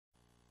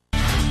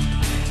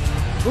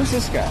Who's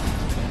this guy?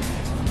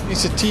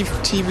 He's a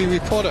TV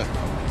reporter.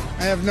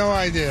 I have no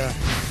idea.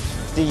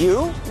 Do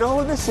you know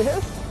who this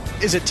is?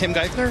 Is it Tim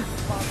Geithner?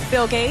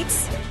 Bill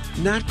Gates?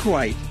 Not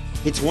quite.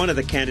 It's one of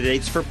the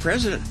candidates for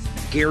president,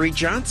 Gary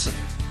Johnson.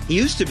 He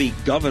used to be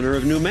governor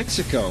of New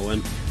Mexico,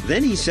 and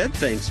then he said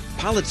things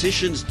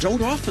politicians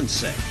don't often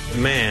say.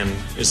 Man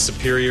is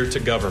superior to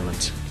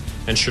government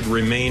and should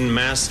remain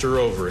master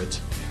over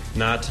it,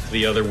 not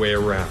the other way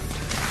around.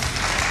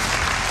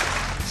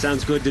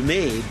 Sounds good to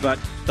me, but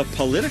the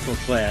political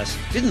class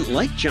didn't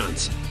like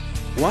Johnson.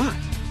 Why?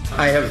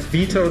 I have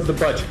vetoed the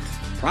budget.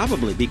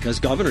 Probably because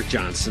Governor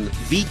Johnson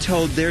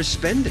vetoed their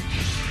spending.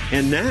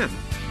 And now,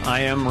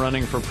 I am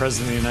running for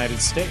President of the United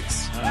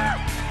States.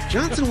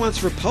 Johnson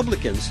wants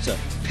Republicans to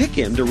pick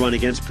him to run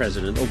against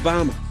President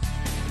Obama.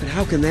 But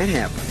how can that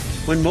happen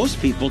when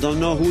most people don't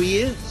know who he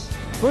is?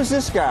 Who's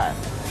this guy?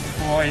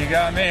 Boy, you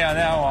got me on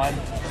that one.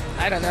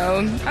 I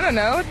don't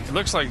know. It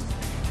looks like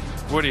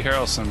Woody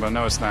Harrelson, but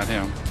no, it's not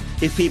him.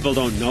 If people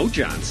don't know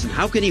Johnson,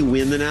 how can he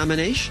win the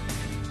nomination?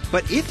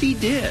 But if he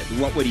did,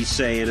 what would he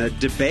say in a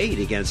debate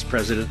against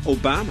President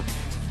Obama?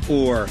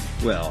 Or,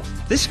 well,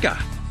 this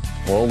guy.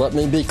 Well, let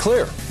me be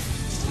clear.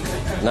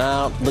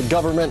 Now, the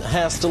government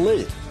has to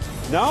lead.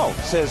 No,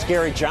 says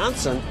Gary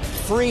Johnson,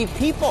 free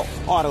people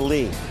ought to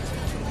lead.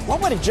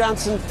 What would a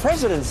Johnson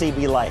presidency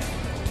be like?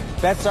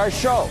 That's our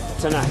show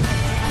tonight.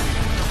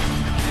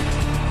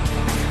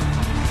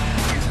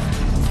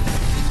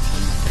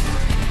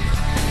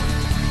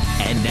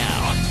 And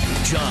now,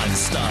 John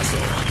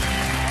Stossel.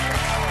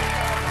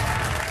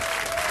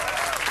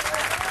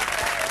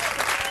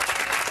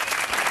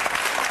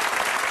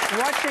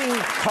 Watching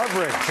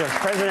coverage of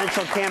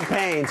presidential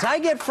campaigns, I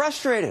get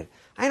frustrated.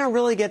 I don't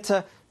really get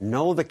to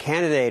know the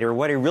candidate or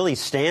what he really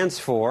stands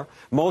for.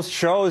 Most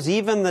shows,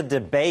 even the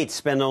debates,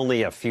 spend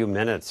only a few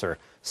minutes or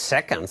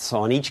seconds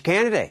on each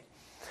candidate.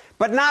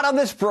 But not on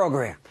this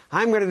program.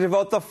 I'm going to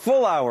devote the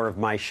full hour of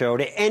my show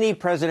to any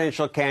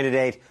presidential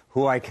candidate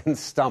who I can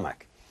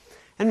stomach,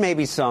 and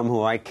maybe some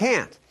who I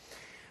can't.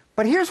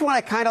 But here's what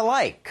I kind of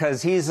like,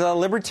 because he's a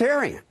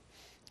libertarian.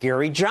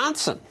 Gary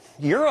Johnson.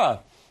 You're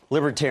a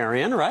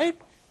libertarian, right?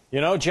 You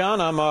know, John,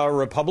 I'm a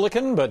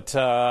Republican, but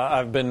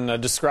I've been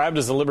described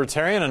as a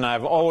libertarian, and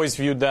I've always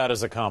viewed that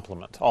as a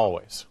compliment,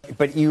 always.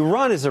 But you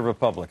run as a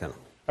Republican.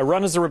 I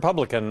run as a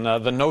Republican,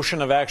 the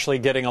notion of actually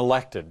getting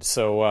elected.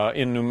 So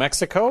in New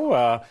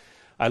Mexico,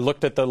 I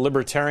looked at the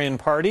Libertarian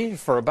Party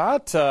for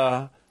about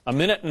a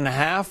minute and a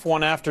half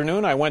one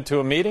afternoon. I went to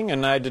a meeting,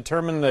 and I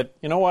determined that,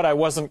 you know what, I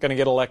wasn't going to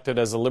get elected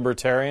as a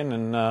Libertarian,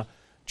 and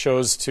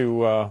chose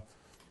to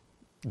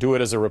do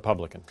it as a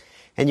Republican.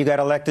 And you got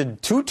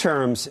elected 2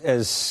 terms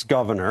as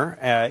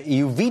governor.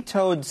 You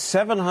vetoed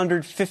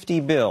 750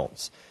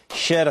 bills,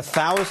 shed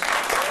 1,000... I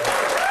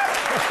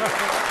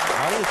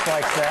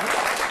like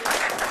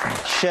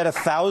that. Shed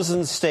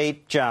 1,000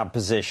 state job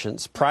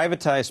positions,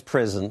 privatized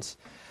prisons.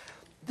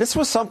 This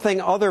was something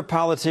other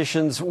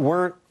politicians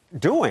weren't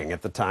doing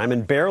at the time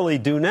and barely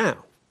do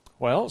now.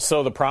 Well,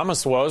 so the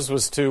promise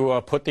was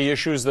to put the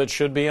issues that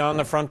should be on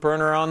the front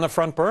burner on the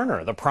front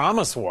burner. The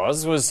promise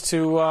was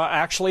to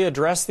actually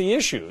address the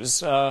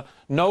issues.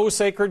 No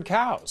sacred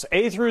cows,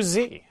 A through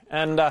Z.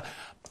 And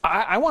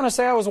I want to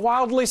say I was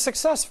wildly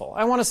successful.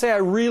 I want to say I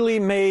really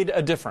made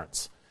a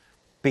difference.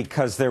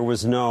 Because there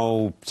was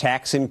no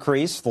tax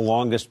increase for the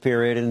longest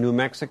period in New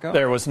Mexico?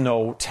 There was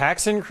no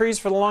tax increase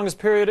for the longest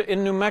period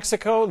in New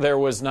Mexico. There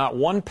was not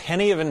one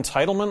penny of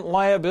entitlement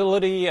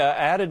liability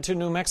added to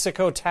New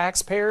Mexico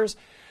taxpayers.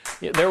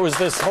 There was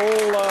this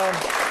whole,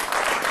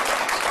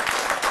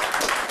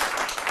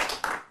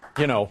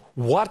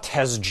 what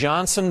has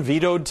Johnson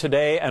vetoed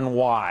today and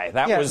why?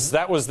 That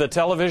was the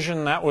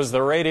television, that was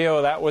the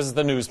radio, that was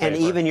the newspaper.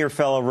 And even your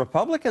fellow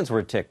Republicans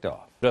were ticked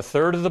off. A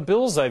third of the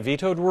bills I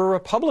vetoed were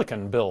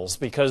Republican bills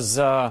because,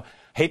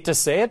 hate to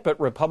say it, but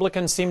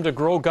Republicans seem to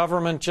grow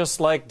government just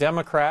like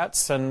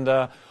Democrats, and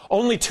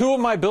only 2 of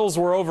my bills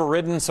were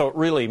overridden, so it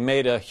really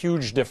made a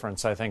huge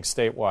difference, I think,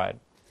 statewide.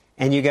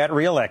 And you got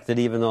reelected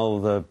even though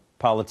the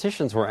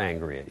politicians were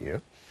angry at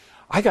you.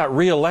 I got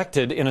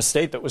reelected in a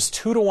state that was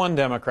 2-to-1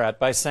 Democrat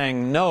by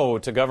saying no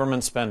to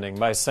government spending,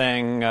 by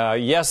saying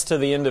yes to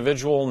the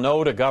individual,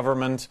 no to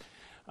government.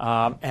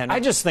 And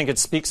I just think it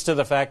speaks to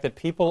the fact that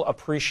people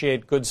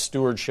appreciate good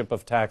stewardship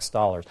of tax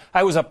dollars.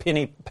 I was a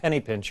penny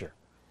pincher.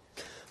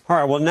 All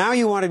right, well, now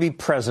you want to be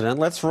president.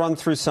 Let's run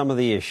through some of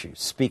the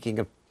issues. Speaking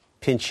of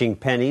pinching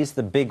pennies,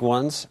 the big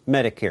ones,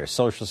 Medicare,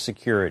 Social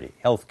Security,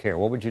 health care.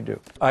 What would you do?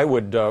 I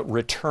would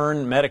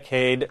return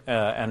Medicaid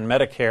and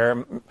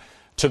Medicare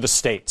to the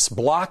states.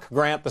 Block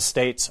grant the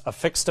states a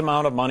fixed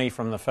amount of money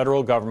from the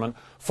federal government,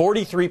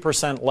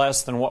 43%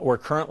 less than what we're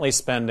currently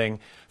spending,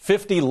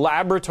 50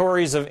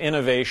 laboratories of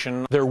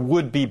innovation. There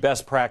would be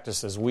best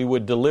practices. We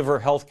would deliver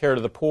health care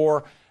to the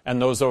poor and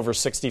those over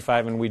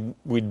 65, and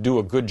we'd do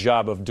a good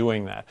job of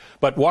doing that.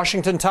 But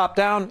Washington top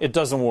down, it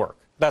doesn't work.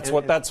 That's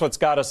what's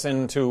got us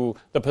into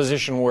the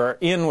position we're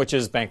in, which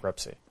is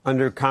bankruptcy.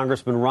 Under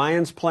Congressman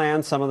Ryan's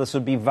plan, some of this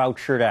would be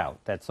vouchered out.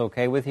 That's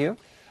okay with you?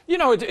 You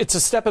know, it's a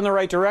step in the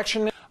right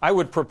direction. I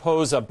would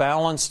propose a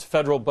balanced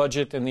federal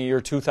budget in the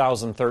year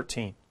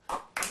 2013.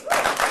 Well,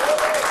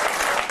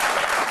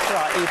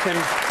 you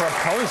can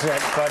propose it,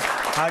 but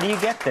how do you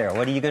get there?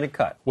 What are you going to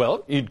cut?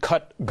 Well, you'd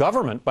cut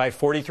government by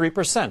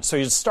 43%. So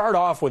you'd start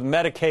off with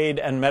Medicaid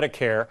and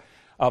Medicare,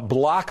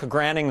 block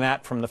granting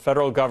that from the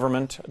federal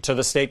government to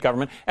the state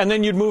government, and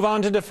then you'd move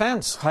on to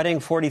defense. Cutting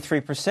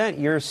 43%,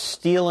 you're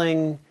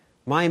stealing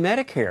my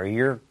Medicare.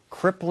 You're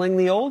crippling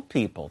the old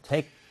people.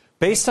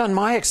 Based on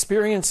my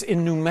experience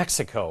in New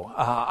Mexico,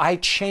 I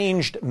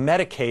changed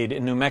Medicaid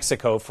in New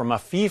Mexico from a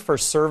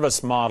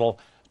fee-for-service model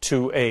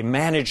to a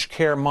managed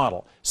care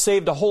model.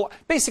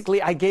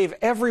 Basically, I gave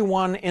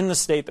everyone in the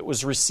state that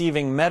was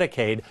receiving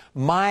Medicaid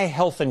my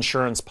health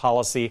insurance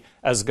policy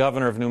as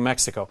governor of New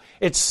Mexico.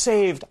 It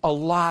saved a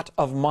lot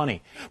of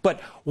money. But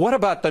what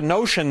about the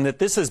notion that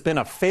this has been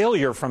a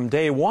failure from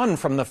day one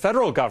from the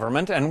federal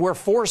government, and we're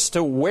forced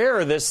to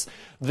wear this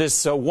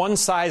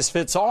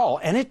one-size-fits-all,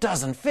 and it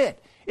doesn't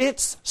fit.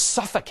 It's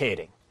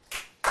suffocating.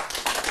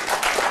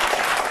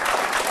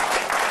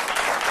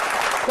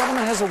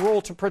 Government has a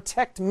role to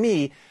protect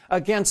me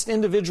against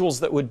individuals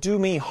that would do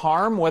me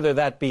harm, whether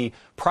that be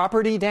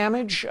property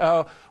damage,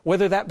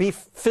 whether that be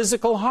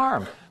physical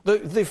harm.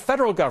 The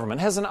federal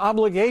government has an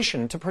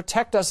obligation to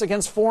protect us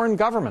against foreign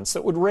governments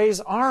that would raise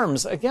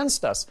arms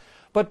against us.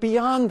 But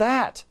beyond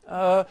that,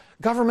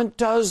 government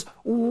does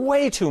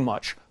way too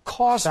much,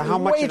 costs way too much. So how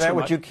much of that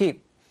would you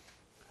keep?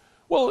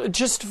 Well,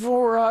 just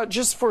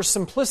for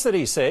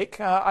simplicity's sake,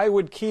 I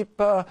would keep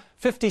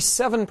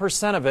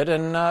 57% of it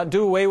and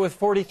do away with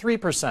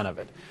 43% of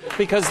it,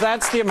 because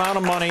that's the amount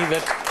of money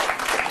that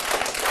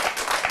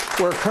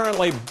we're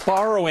currently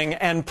borrowing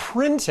and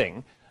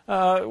printing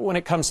when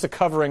it comes to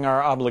covering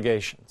our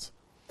obligations.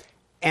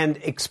 And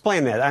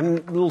explain that. I'm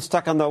a little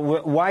stuck on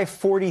why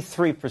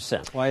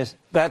 43%? Why is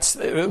that's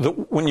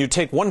when you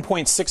take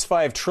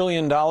 $1.65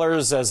 trillion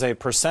as a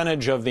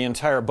percentage of the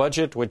entire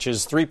budget, which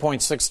is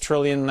 $3.6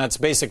 trillion. That's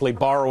basically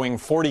borrowing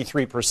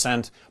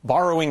 43%,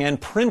 borrowing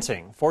and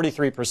printing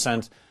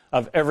 43%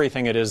 of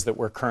everything it is that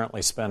we're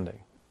currently spending.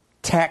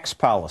 Tax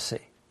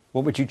policy.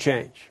 What would you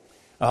change?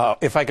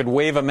 If I could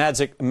wave a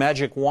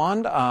magic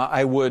wand,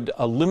 I would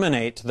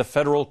eliminate the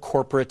federal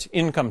corporate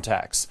income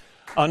tax.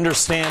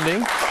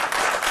 Understanding.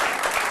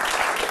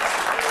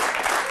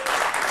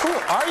 Who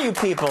are you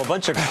people? A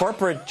bunch of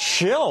corporate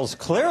shills,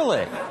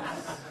 clearly.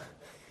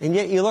 And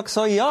yet you look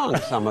so young,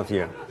 some of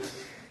you.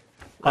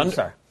 I'm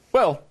sorry.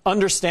 Well,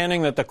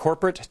 understanding that the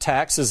corporate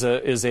tax is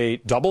a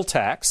double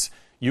tax.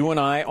 You and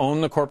I own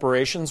the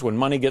corporations. When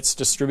money gets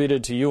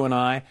distributed to you and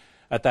I,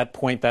 at that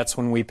point, that's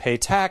when we pay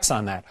tax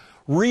on that.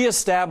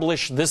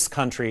 Reestablish this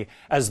country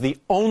as the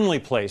only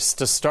place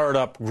to start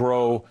up,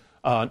 grow,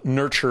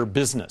 nurture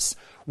business.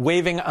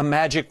 Waving a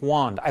magic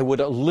wand, I would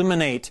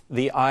eliminate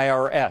the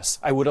IRS.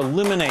 I would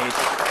eliminate...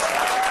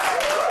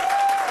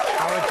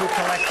 How would you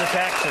collect the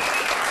taxes?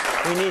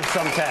 We need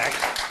some tax.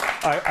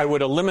 I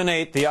would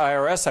eliminate the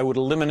IRS. I would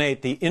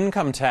eliminate the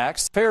income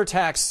tax. Fair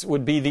tax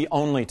would be the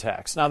only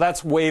tax. Now,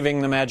 that's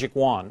waving the magic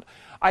wand.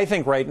 I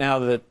think right now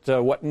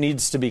that what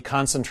needs to be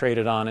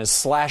concentrated on is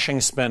slashing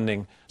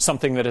spending,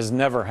 something that has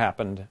never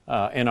happened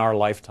in our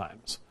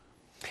lifetimes.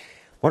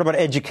 What about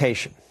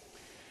education?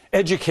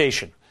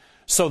 Education.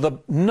 So the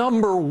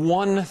number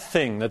one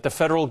thing that the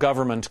federal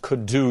government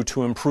could do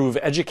to improve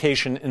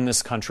education in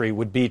this country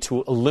would be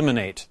to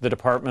eliminate the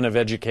Department of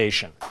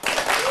Education.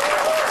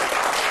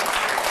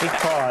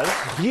 Because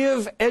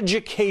give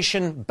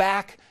education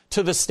back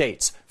to the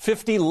states.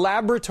 50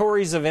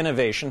 laboratories of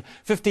innovation,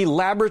 50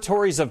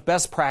 laboratories of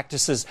best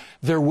practices.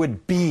 There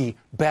would be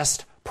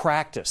best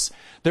practice.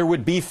 There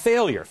would be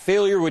failure.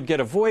 Failure would get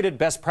avoided.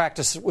 Best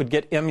practice would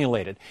get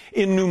emulated.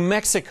 In New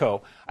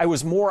Mexico, I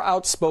was more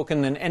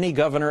outspoken than any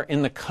governor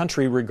in the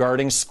country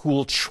regarding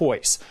school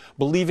choice,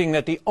 believing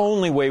that the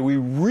only way we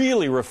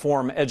really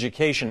reform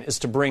education is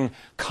to bring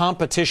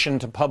competition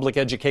to public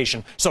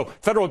education. So,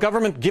 federal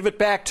government, give it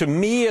back to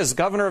me as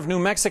governor of New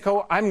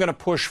Mexico. I'm going to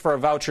push for a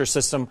voucher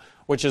system,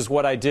 which is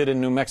what I did in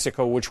New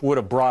Mexico, which would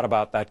have brought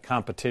about that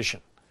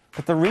competition.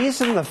 But the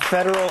reason the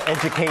Federal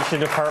Education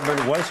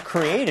Department was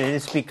created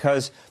is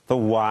because the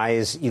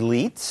wise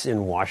elites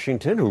in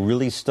Washington who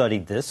really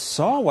studied this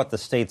saw what the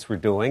states were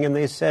doing, and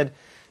they said,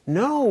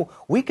 no,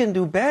 we can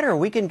do better.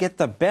 We can get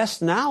the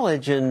best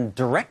knowledge and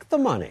direct the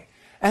money.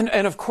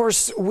 And of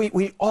course,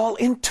 we all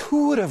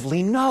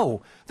intuitively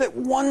know that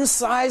one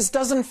size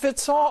doesn't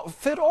fit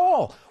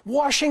all.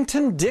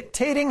 Washington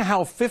dictating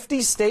how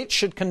 50 states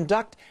should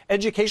conduct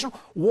education.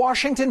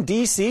 Washington,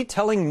 D.C.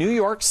 telling New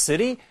York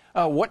City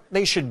what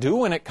they should do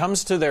when it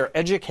comes to their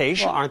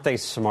education. Well, aren't they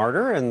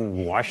smarter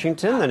in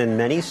Washington than in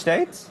many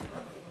states?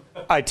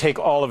 I take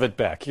all of it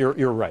back. You're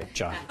right,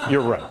 John.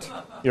 You're right.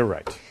 You're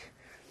right.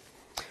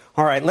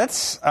 All right,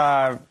 let's...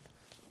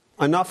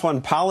 enough on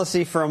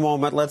policy for a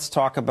moment. Let's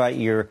talk about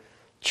your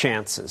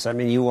chances. I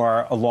mean, you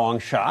are a long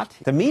shot.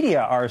 The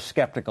media are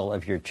skeptical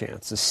of your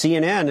chances.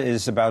 CNN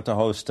is about to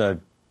host a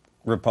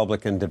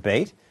Republican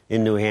debate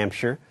in New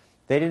Hampshire.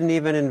 They didn't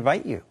even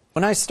invite you.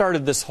 When I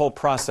started this whole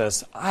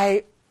process,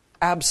 I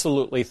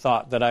absolutely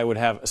thought that I would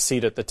have a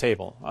seat at the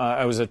table.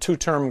 I was a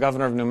 2-term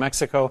governor of New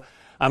Mexico.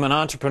 I'm an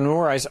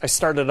entrepreneur. I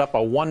started up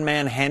a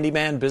one-man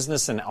handyman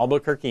business in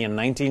Albuquerque in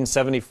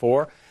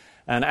 1974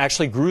 and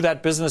actually grew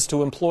that business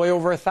to employ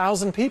over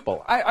 1,000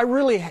 people. I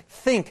really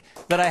think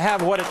that I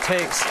have what it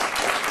takes.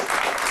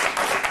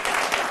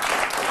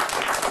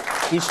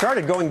 You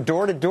started going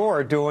door to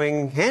door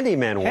doing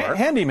handyman work.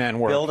 Handyman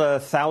work. Build a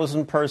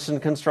 1,000-person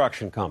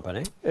construction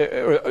company.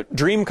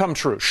 Dream come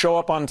true. Show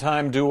up on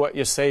time, do what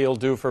you say you'll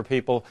do for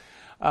people.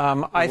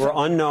 You were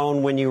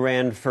unknown when you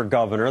ran for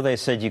governor. They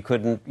said you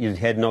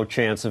had no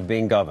chance of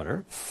being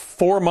governor.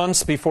 4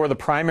 months before the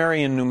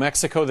primary in New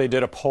Mexico, they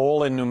did a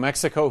poll in New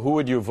Mexico. Who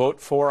would you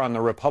vote for on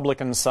the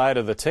Republican side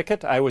of the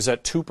ticket? I was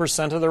at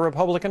 2% of the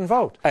Republican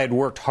vote. I had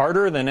worked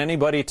harder than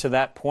anybody to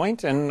that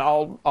point, and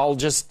I'll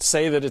just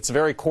say that it's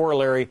very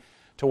corollary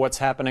to what's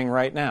happening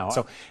right now.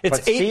 So it's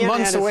but 8 CNN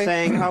months away. Is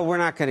saying, oh, we're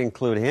not going to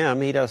include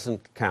him. He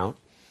doesn't count.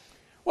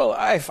 Well,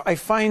 I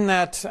find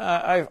that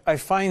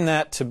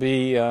to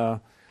be.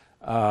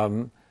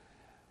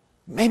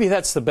 Maybe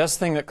that's the best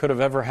thing that could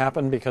have ever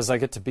happened because I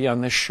get to be on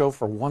this show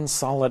for 1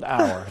 solid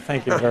hour.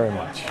 Thank you very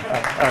much.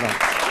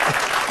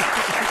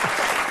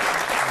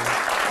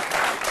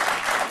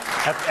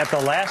 At the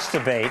last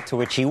debate to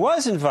which he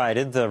was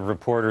invited, the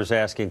reporters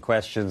asking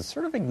questions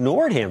sort of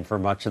ignored him for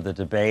much of the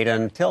debate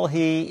until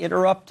he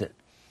interrupted.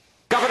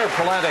 Governor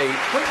Pawlenty.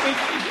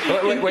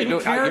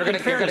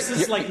 This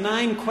is like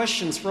 9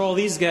 questions for all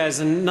these guys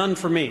and none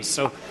for me.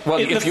 So well,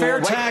 the fair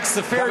tax,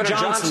 the fair Governor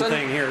Johnson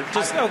thing here.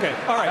 Just okay.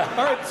 All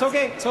right. It's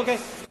okay.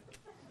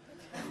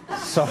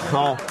 So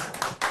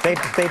they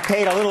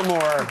paid a little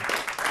more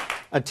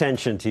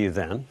attention to you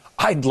then.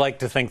 I'd like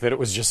to think that it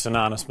was just an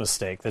honest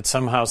mistake, that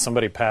somehow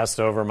somebody passed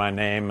over my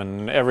name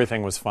and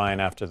everything was fine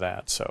after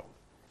that. So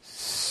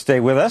stay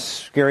with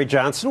us, Gary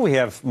Johnson. We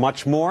have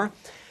much more.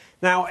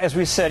 Now, as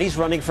we said, he's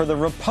running for the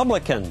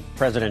Republican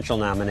presidential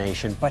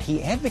nomination, but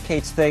he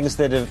advocates things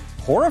that have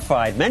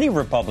horrified many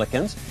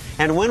Republicans.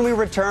 And when we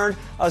return,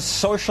 a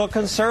social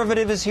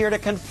conservative is here to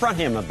confront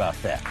him about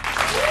that.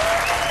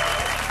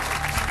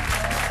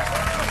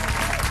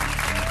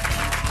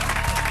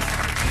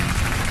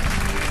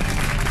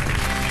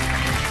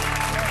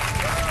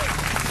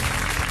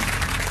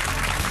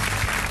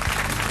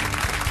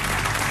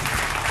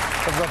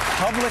 The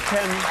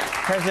Republican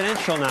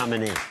presidential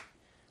nominee.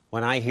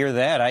 When I hear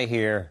that, I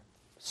hear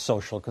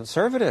social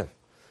conservative.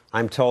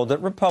 I'm told that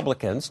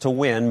Republicans, to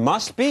win,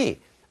 must be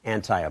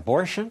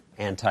anti-abortion,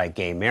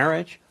 anti-gay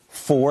marriage,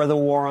 for the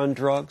war on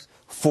drugs,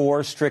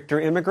 for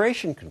stricter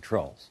immigration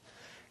controls.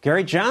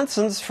 Gary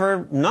Johnson's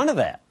for none of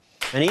that.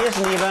 And he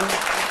isn't even,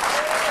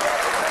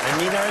 and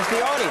neither is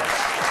the audience.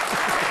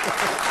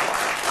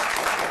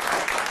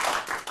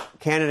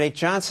 Candidate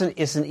Johnson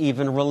isn't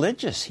even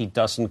religious. He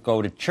doesn't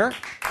go to church.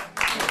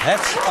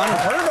 That's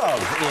unheard of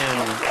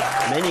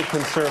in many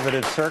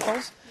conservative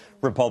circles.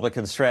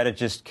 Republican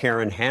strategist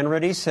Karen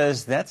Hanratty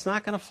says that's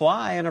not going to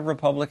fly in a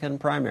Republican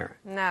primary.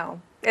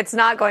 No, it's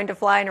not going to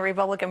fly in a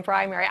Republican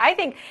primary. I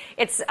think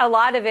a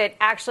lot of it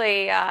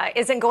actually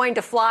isn't going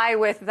to fly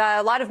with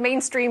a lot of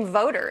mainstream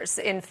voters,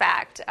 in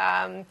fact.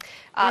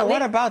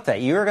 What about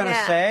that? You were going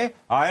to say,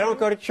 I don't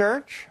go to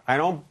church, I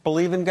don't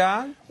believe in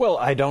God? Well,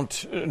 I don't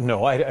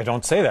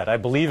say that. I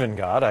believe in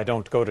God. I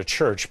don't go to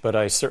church, but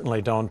I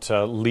certainly don't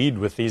lead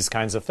with these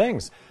kinds of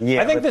things.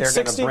 Yeah, I think that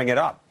they're going to bring it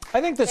up. I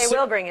think they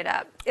will bring it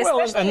up.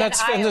 Well, and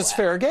that's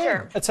fair game.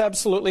 Sure. It's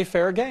absolutely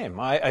fair game.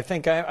 I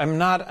think I'm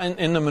not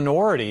in the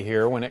minority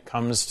here when it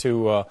comes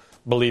to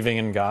believing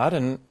in God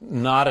and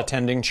not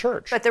attending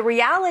church. But the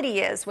reality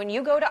is, when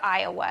you go to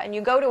Iowa and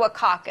you go to a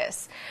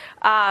caucus,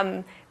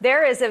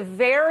 there is a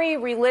very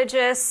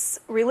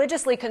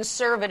religiously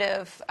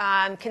conservative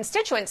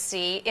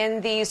constituency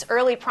in these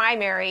early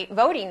primary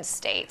voting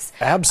states.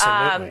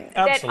 Absolutely.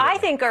 That I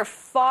think are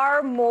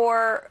far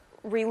more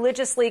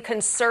religiously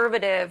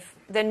conservative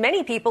than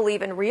many people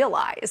even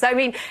realize. I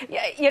mean,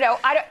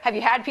 have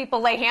you had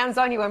people lay hands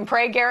on you and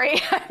pray, Gary?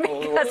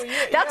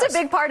 That's a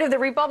big part of the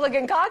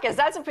Republican caucus.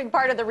 That's a big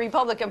part of the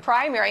Republican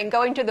primary, and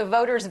going to the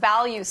Voters'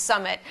 Value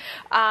Summit.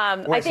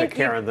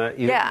 Karen,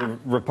 the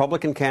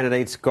Republican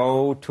candidates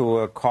go to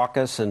a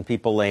caucus and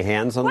people lay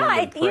hands on them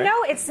and pray?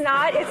 It's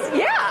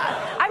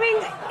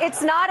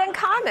not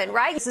uncommon,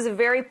 right? This is a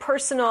very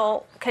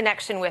personal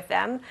connection with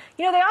them.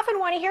 They often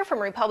want to hear from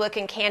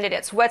Republican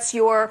candidates. What's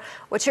your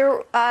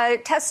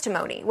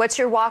testimony? What's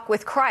your walk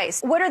with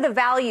Christ? What are the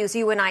values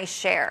you and I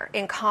share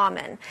in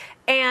common?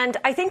 And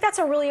I think that's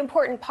a really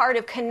important part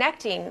of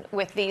connecting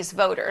with these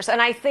voters.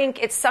 And I think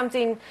it's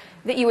something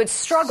that you would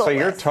struggle with. So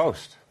you're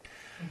toast.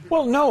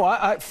 Well,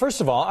 no.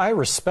 First of all, I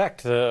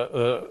respect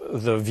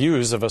the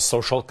views of a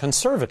social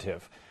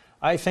conservative.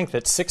 I think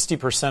that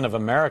 60% of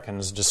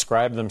Americans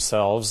describe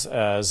themselves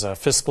as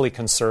fiscally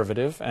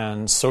conservative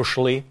and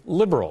socially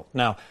liberal.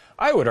 Now,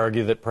 I would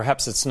argue that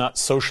perhaps it's not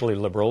socially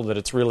liberal, that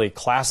it's really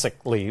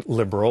classically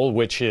liberal,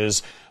 which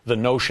is the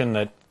notion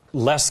that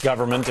less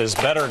government is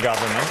better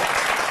government.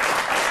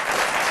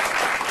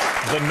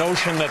 the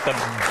notion that the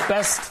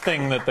best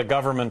thing that the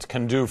government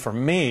can do for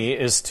me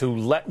is to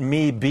let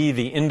me be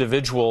the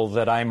individual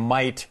that I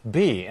might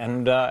be.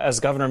 And as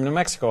governor of New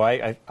Mexico,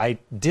 I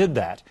did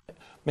that.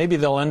 Maybe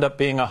there'll end up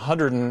being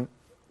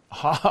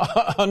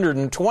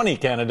 120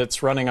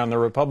 candidates running on the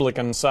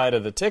Republican side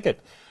of the ticket.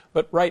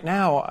 But right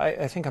now,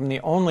 I think I'm the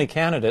only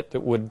candidate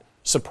that would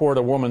support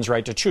a woman's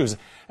right to choose.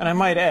 And I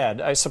might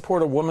add, I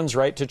support a woman's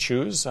right to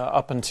choose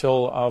up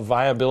until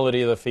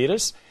viability of the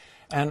fetus.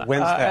 And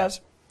when's that?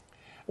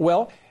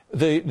 Well,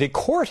 the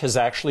court has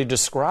actually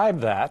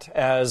described that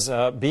as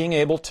being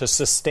able to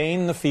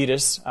sustain the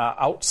fetus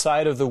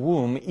outside of the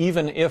womb,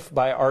 even if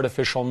by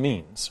artificial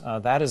means.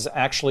 That is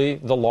actually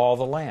the law of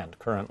the land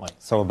currently.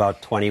 So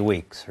about 20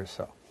 weeks or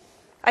so.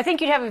 I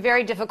think you'd have a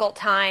very difficult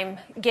time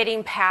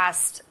getting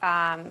past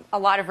a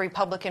lot of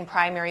Republican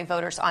primary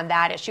voters on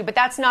that issue, but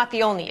that's not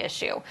the only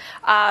issue.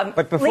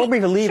 But before we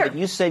leave sure. it,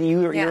 you said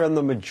you're in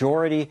the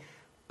majority,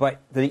 but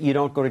that you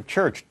don't go to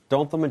church.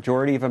 Don't the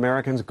majority of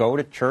Americans go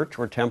to church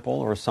or temple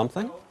or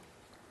something?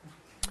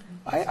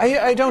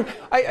 I don't.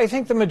 I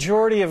think the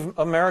majority of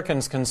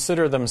Americans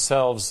consider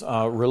themselves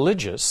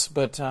religious,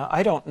 but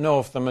I don't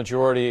know if the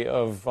majority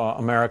of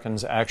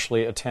Americans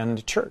actually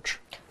attend church.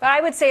 But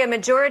I would say a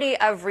majority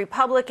of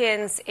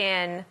Republicans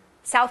in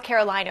South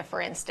Carolina, for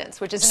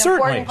instance, which is an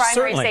important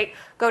primary state,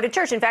 go to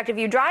church. In fact, if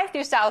you drive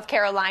through South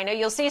Carolina,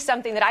 you'll see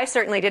something that I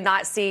certainly did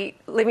not see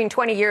living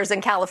 20 years in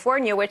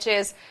California, which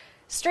is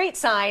street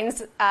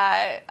signs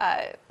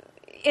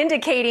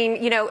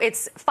indicating,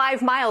 it's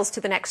 5 miles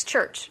to the next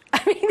church.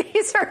 I mean,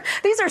 these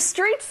are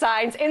street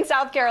signs in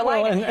South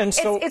Carolina. Well, and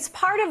so it's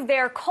part of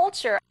their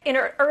culture. In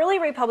an early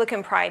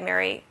Republican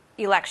primary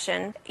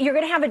election, you're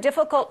going to have a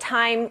difficult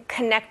time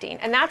connecting.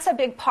 And that's a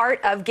big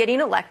part of getting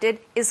elected,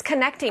 is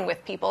connecting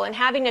with people and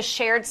having a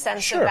shared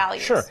sense of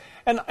values. Sure.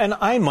 And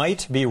I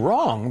might be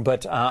wrong,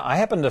 but I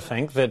happen to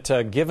think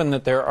that given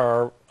that there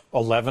are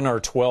 11 or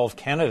 12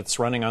 candidates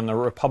running on the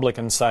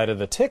Republican side of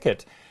the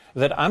ticket,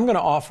 that I'm going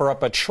to offer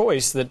up a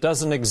choice that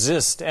doesn't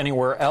exist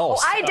anywhere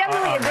else. Well, I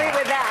definitely agree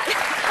with that.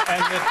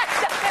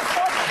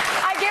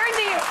 I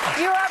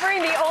guarantee you're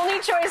offering the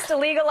only choice to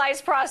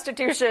legalize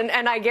prostitution,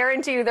 and I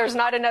guarantee you there's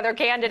not another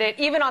candidate,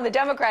 even on the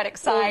Democratic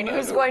side,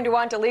 who's going to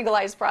want to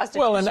legalize prostitution.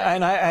 Well,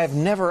 and I've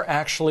never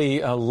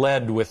actually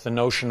led with the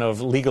notion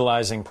of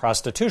legalizing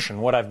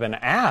prostitution. What I've been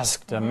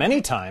asked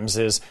many times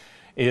is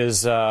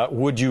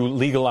would you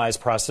legalize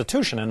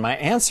prostitution? And my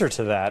answer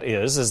to that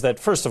is that,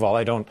 first of all,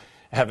 I don't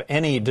have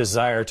any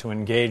desire to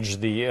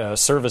engage the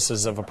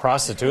services of a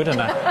prostitute,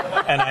 and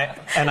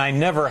I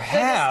never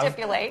have.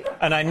 Stipulate.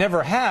 And I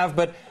never have,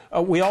 but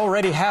we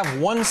already have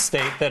one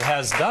state that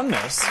has done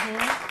this.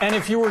 Mm-hmm. And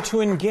if you were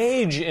to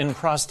engage in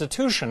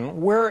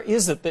prostitution, where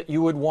is it that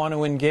you would want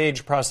to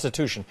engage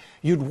prostitution?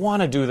 You'd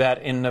want to do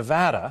that in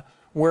Nevada,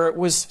 where it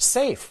was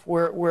safe,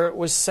 where it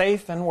was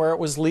safe and where it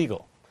was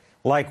legal.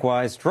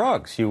 Likewise,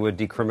 drugs. You would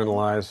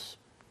decriminalize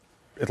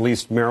at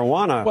least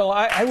marijuana. Well,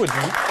 I would.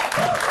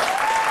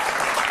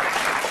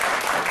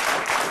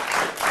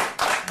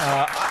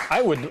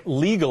 I would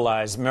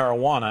legalize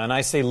marijuana, and I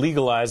say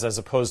legalize as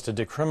opposed to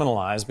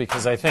decriminalize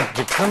because I think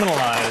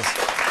decriminalize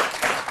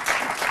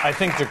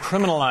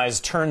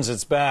turns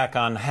its back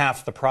on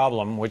half the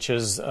problem, which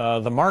is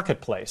the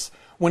marketplace.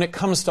 When it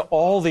comes to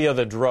all the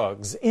other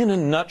drugs, in a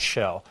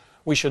nutshell,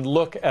 we should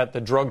look at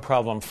the drug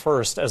problem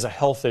first as a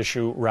health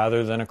issue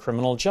rather than a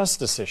criminal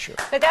justice issue.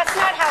 But that's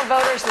not how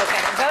voters look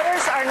at it.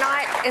 Voters are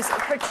not,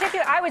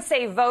 I would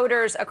say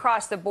voters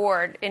across the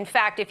board. In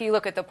fact, if you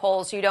look at the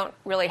polls, you don't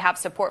really have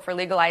support for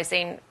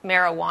legalizing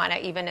marijuana,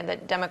 even in the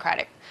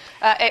Democratic.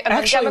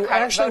 Actually,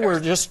 voters. we're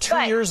just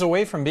 2 years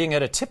away from being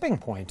at a tipping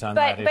point on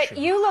that issue. But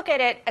you look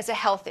at it as a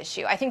health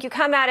issue. I think you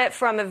come at it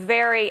from a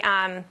very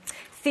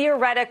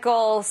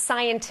theoretical,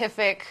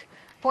 scientific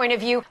point of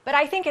view, but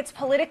I think it's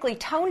politically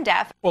tone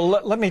deaf. Well,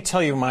 let me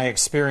tell you my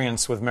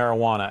experience with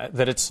marijuana,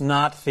 that it's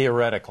not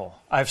theoretical.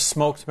 I've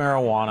smoked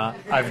marijuana,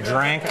 I've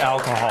drank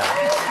alcohol,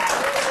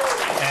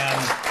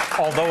 and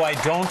although I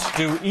don't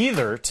do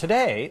either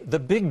today, the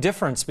big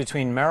difference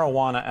between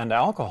marijuana and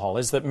alcohol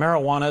is that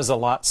marijuana is a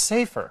lot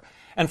safer.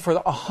 And for the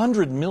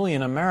 100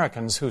 million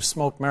Americans who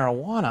smoke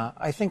marijuana,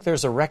 I think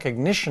there's a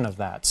recognition of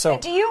that. So,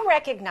 do you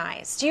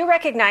recognize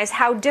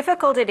how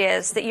difficult it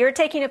is that you're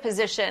taking a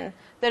position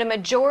that a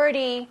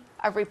majority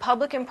of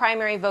Republican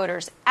primary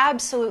voters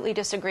absolutely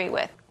disagree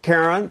with?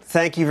 Karen,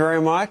 thank you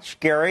very much.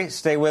 Gary,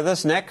 stay with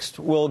us. Next,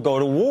 we'll go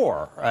to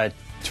war.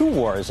 2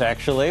 wars,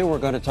 actually. We're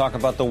going to talk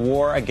about the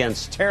war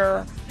against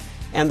terror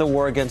and the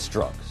war against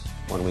drugs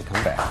when we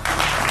come back.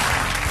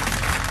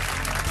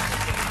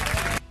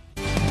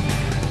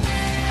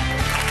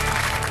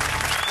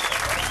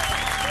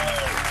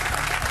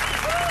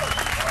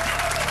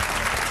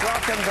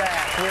 Welcome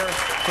back. We're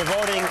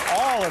devoting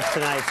all of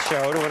tonight's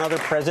show to another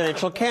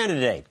presidential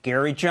candidate,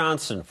 Gary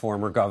Johnson,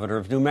 former governor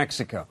of New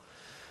Mexico.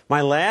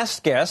 My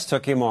last guest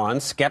took him on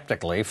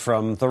skeptically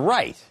from the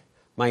right.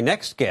 My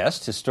next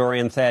guest,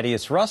 historian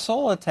Thaddeus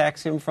Russell,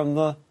 attacks him from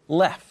the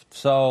left.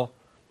 So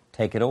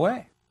take it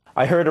away.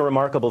 I heard a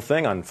remarkable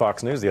thing on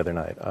Fox News the other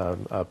night.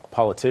 A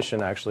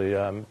politician actually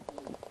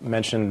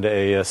mentioned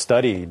a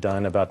study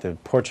done about the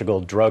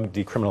Portugal drug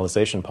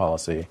decriminalization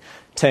policy.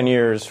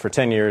 For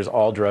 10 years,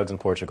 all drugs in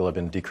Portugal have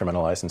been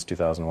decriminalized since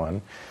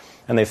 2001.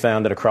 And they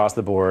found that across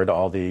the board,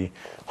 all the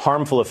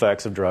harmful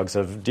effects of drugs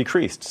have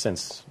decreased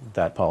since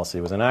that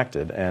policy was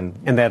enacted. And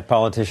that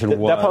politician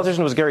was? That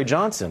politician was Gary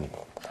Johnson.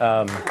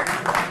 On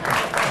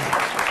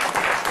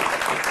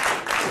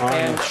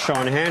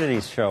Sean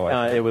Hannity's show.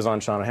 It was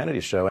on Sean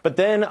Hannity's show. But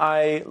then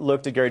I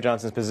looked at Gary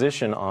Johnson's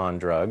position on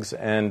drugs,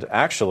 and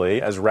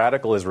actually, as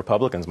radical as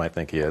Republicans might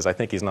think he is, I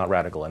think he's not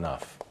radical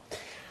enough.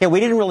 Yeah, we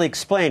didn't really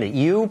explain it.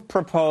 You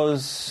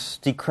propose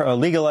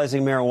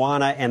legalizing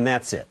marijuana, and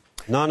that's it.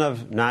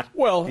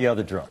 The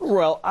other drugs.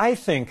 Well, I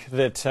think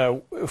that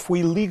if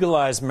we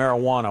legalize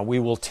marijuana, we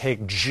will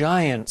take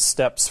giant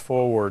steps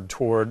forward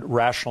toward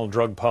rational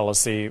drug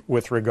policy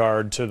with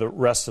regard to the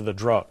rest of the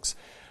drugs.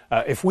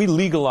 If we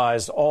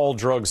legalized all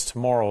drugs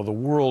tomorrow, the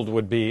world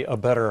would be a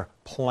better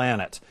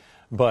planet.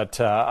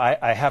 But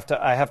I have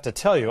to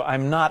tell you,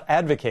 I'm not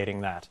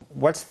advocating that.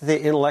 What's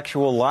the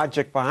intellectual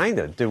logic behind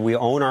it? Do we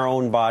own our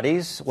own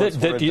bodies once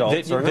we're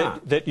adults or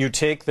not? That you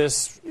take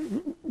this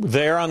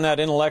there on that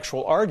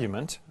intellectual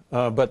argument,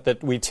 but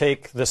that we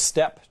take the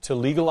step to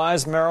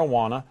legalize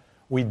marijuana.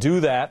 We do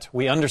that.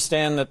 We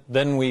understand that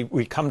then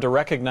we come to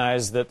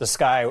recognize that the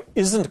sky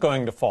isn't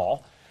going to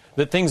fall,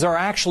 that things are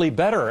actually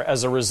better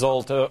as a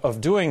result of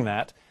doing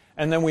that.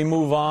 And then we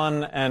move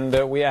on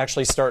and we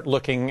actually start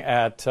looking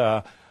at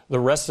the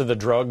rest of the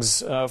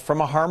drugs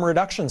from a harm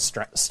reduction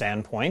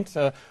standpoint,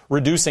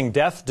 reducing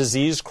death,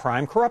 disease,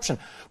 crime, corruption.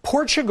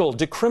 Portugal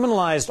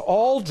decriminalized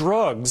all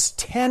drugs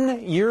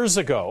 10 years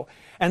ago,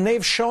 and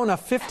they've shown a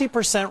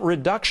 50%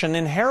 reduction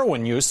in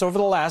heroin use over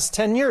the last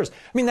 10 years. I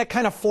mean, that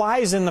kind of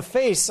flies in the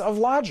face of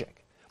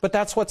logic, but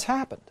that's what's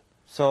happened.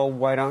 So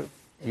why don't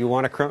you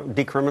want to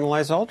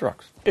decriminalize all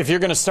drugs? If you're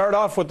going to start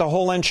off with the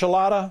whole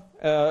enchilada,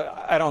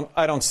 I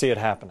don't see it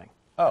happening.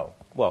 Oh.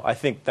 Well, I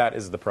think that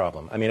is the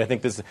problem. I mean, I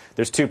think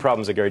there's two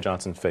problems that Gary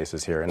Johnson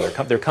faces here, and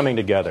they're coming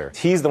together.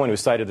 He's the one who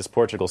cited this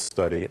Portugal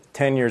study,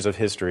 10 years of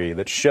history,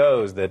 that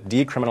shows that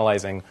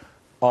decriminalizing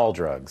all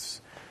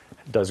drugs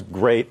does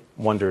great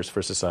wonders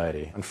for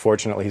society.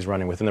 Unfortunately, he's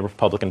running within the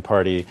Republican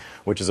Party,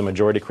 which is a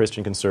majority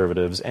Christian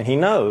conservatives, and he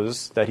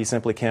knows that he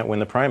simply can't win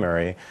the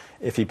primary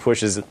if he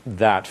pushes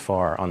that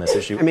far on this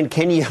issue. I mean,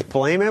 can you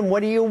blame him? What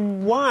do you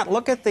want?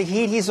 Look at the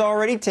heat he's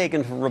already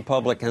taken from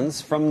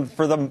Republicans for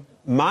the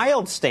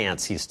mild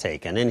stance he's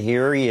taken, and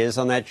here he is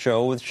on that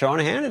show with Sean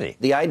Hannity.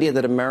 The idea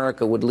that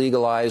America would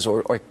legalize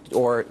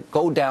or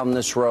go down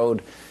this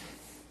road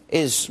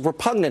is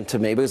repugnant to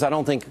me, because I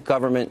don't think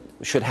government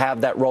should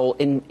have that role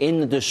in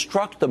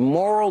the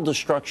moral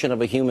destruction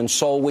of a human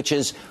soul, which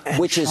is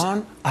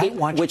predictable.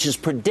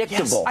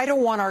 Yes, I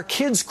don't want our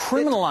kids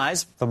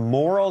criminalized. The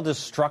moral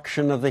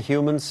destruction of the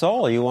human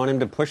soul. You want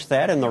him to push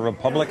that in the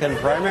Republican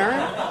primary?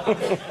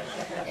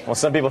 Well,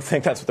 some people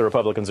think that's what the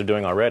Republicans are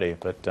doing already,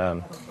 but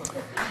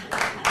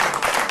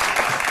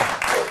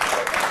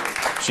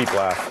cheap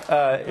laugh.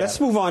 Let's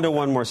move on to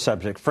one more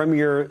subject. From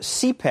your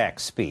CPAC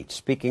speech,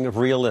 speaking of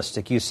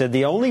realistic, you said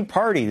the only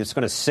party that's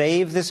going to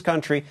save this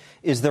country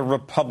is the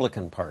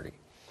Republican Party.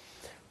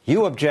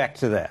 You object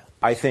to that.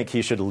 I think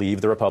he should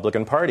leave the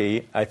Republican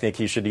Party. I think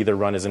he should either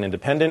run as an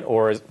independent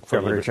or as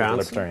Governor Johnson.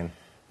 Libertarian.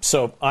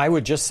 So I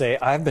would just say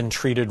I've been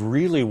treated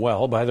really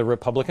well by the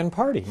Republican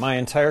Party my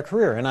entire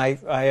career, and I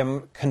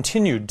am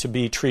continued to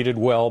be treated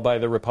well by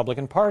the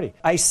Republican Party.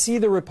 I see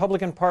the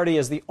Republican Party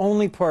as the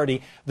only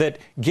party that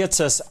gets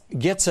us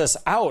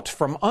out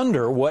from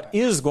under what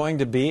is going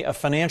to be a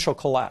financial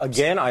collapse.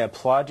 Again, I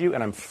applaud you,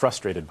 and I'm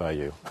frustrated by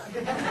you.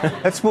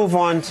 Let's move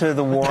on to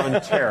the war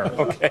on terror.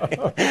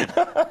 Okay.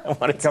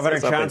 Governor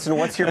Johnson,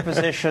 what's your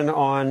position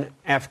on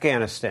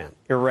Afghanistan,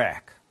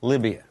 Iraq,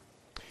 Libya?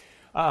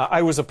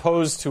 I was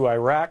opposed to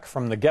Iraq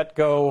from the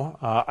get-go.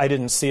 I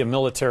didn't see a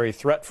military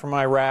threat from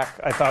Iraq.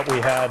 I thought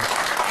we had.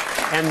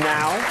 And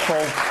now, so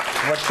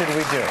what should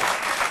we do?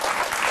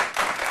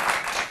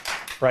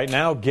 Right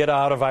now, get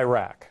out of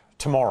Iraq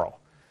tomorrow.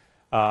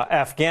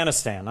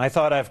 Afghanistan. I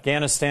thought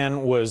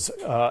Afghanistan was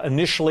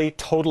initially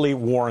totally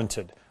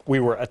warranted.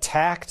 We were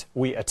attacked.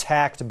 We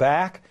attacked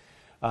back.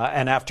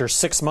 And after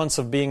 6 months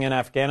of being in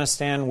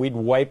Afghanistan, we'd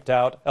wiped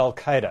out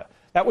al-Qaeda.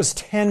 That was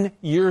 10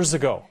 years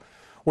ago.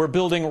 We're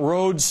building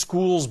roads,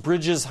 schools,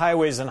 bridges,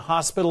 highways, and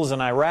hospitals in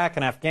Iraq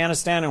and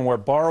Afghanistan, and we're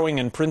borrowing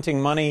and printing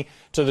money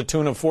to the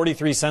tune of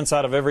 43 cents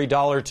out of every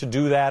dollar to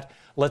do that.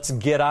 Let's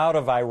get out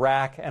of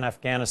Iraq and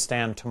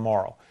Afghanistan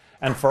tomorrow.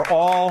 And for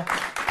all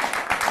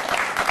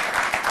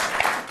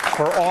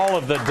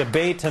of the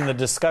debate and the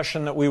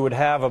discussion that we would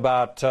have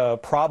about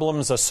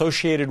problems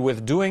associated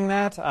with doing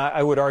that,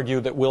 I would argue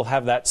that we'll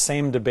have that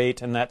same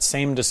debate and that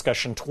same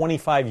discussion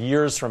 25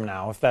 years from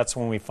now, if that's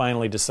when we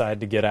finally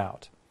decide to get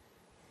out.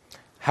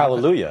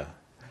 Hallelujah.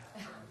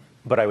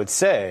 But I would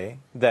say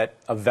that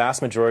a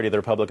vast majority of the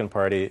Republican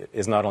Party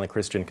is not only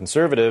Christian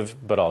conservative,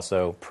 but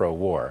also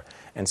pro-war.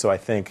 And so I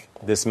think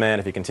this man,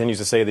 if he continues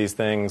to say these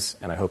things,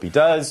 and I hope he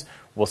does,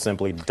 will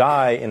simply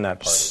die in that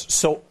party.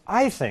 So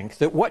I think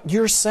that what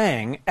you're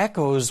saying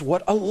echoes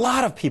what a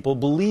lot of people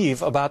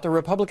believe about the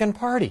Republican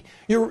Party.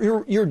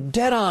 You're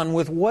dead on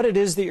with what it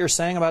is that you're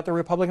saying about the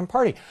Republican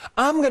Party.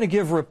 I'm going to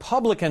give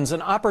Republicans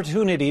an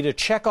opportunity to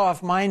check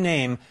off my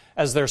name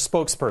as their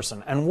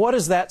spokesperson. And what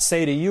does that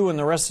say to you and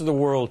the rest of the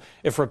world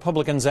if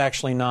Republicans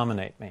actually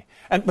nominate me?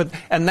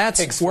 And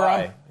that's where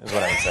I'm, is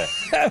what I would say.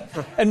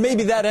 and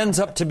maybe that ends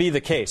up to be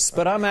the case.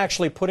 But I'm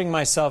actually putting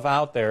myself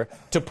out there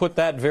to put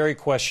that very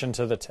question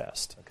to the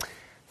test.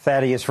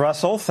 Thaddeus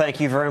Russell, thank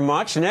you very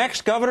much.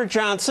 Next, Governor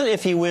Johnson,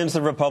 if he wins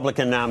the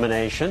Republican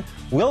nomination,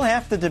 will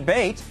have to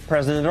debate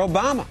President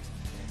Obama.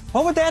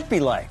 What would that be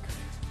like?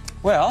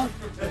 Well,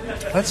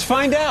 let's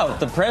find out.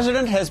 The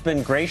president has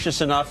been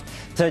gracious enough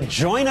to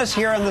join us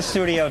here in the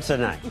studio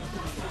tonight.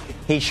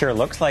 He sure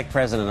looks like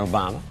President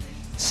Obama.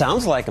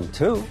 Sounds like him,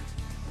 too.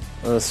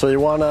 So you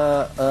want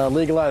to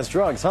legalize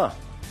drugs, huh?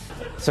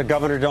 So,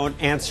 Governor, don't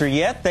answer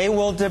yet. They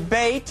will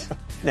debate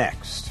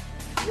next.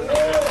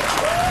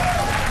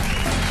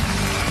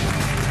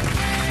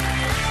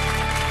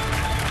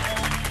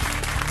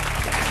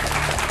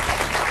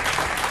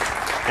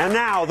 And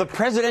now, the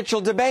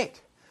presidential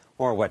debate,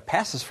 or what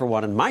passes for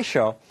one in my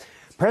show.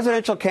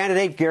 Presidential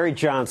candidate Gary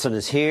Johnson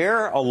is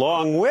here,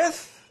 along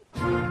with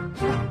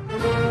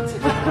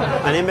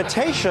an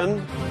imitation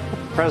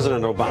of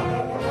President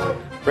Obama.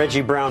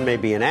 Reggie Brown may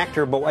be an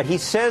actor, but what he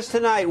says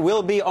tonight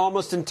will be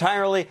almost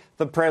entirely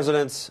the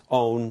president's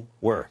own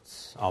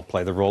words. I'll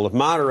play the role of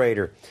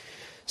moderator.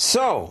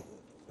 So,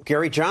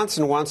 Gary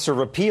Johnson wants to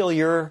repeal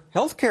your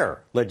health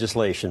care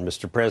legislation,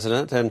 Mr.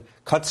 President, and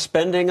cut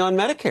spending on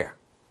Medicare.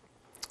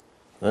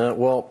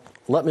 Well,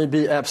 let me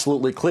be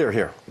absolutely clear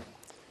here.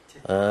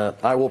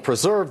 I will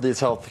preserve these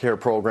health care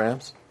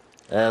programs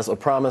as a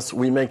promise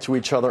we make to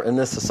each other in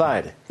this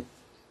society.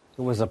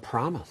 It was a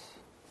promise.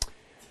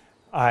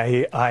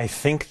 I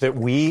think that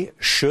we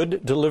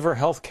should deliver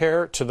health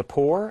care to the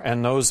poor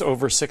and those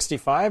over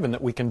 65, and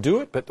that we can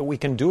do it, but that we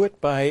can do it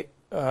by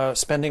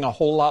spending a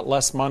whole lot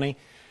less money.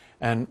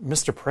 And,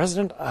 Mr.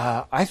 President,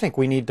 I think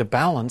we need to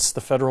balance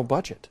the federal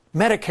budget.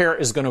 Medicare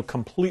is going to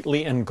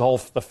completely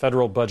engulf the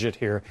federal budget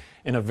here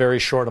in a very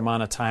short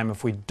amount of time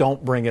if we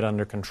don't bring it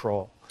under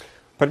control.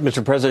 But,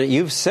 Mr. President,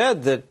 you've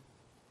said that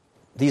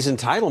these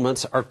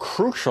entitlements are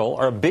crucial,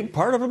 are a big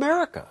part of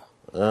America.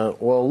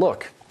 Well,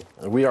 look,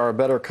 we are a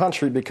better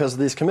country because of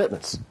these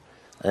commitments.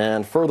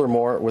 And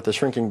furthermore, with the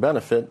shrinking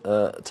benefit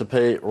to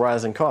pay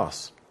rising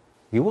costs.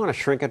 You want to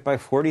shrink it by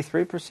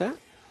 43%?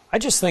 I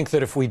just think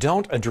that if we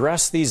don't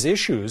address these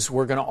issues,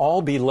 we're going to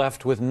all be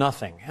left with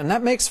nothing. And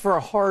that makes for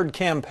a hard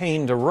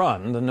campaign to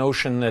run, the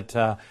notion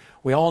that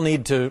we all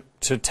need to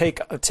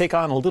take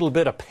on a little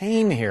bit of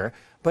pain here,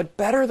 but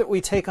better that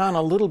we take on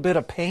a little bit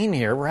of pain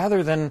here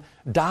rather than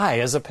die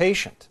as a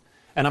patient.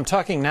 And I'm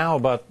talking now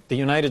about the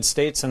United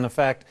States and the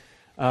fact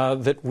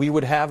that we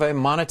would have a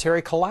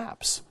monetary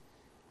collapse.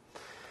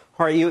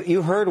 All right,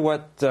 you heard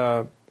what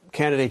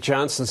candidate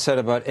Johnson said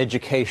about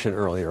education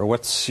earlier.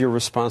 What's your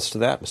response to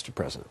that, Mr.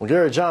 President? Well,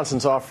 Gary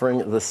Johnson's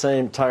offering the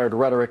same tired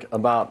rhetoric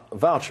about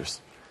vouchers.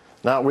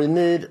 Now, we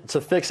need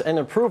to fix and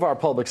improve our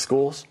public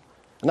schools,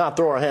 not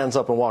throw our hands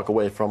up and walk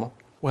away from them.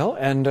 Well,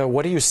 and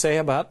what do you say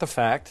about the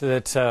fact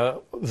that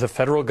the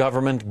federal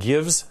government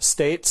gives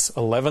states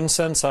 11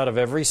 cents out of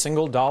every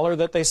single dollar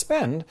that they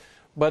spend,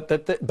 but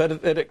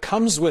that it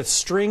comes with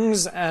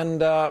strings and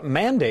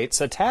mandates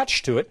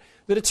attached to it,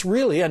 that it's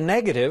really a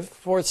negative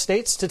for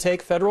states to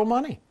take federal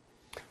money?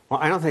 Well,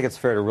 I don't think it's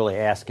fair to really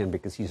ask him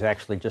because he's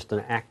actually just an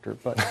actor.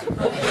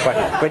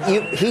 But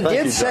he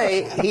did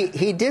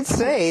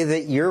say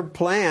that your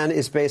plan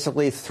is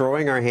basically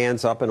throwing our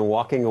hands up and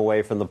walking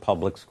away from the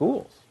public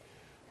schools.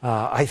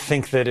 I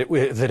think that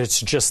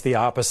it's just the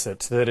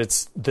opposite, that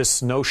it's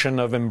this notion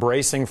of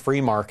embracing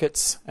free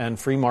markets, and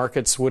free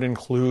markets would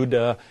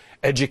include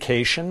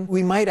education.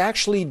 We might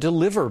actually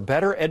deliver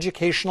better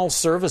educational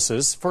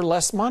services for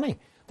less money.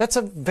 That's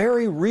a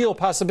very real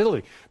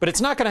possibility. But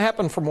it's not going to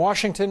happen from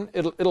Washington.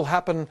 It'll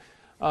happen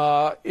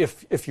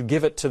if you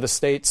give it to the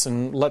states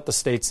and let the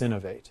states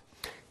innovate.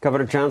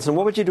 Governor Johnson,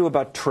 what would you do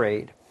about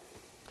trade?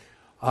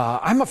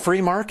 I'm a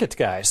free market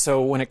guy,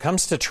 so when it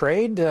comes to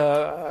trade,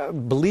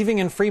 believing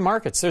in free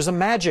markets, there's a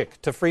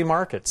magic to free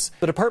markets.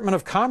 The Department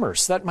of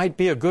Commerce, that might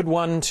be a good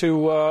one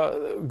to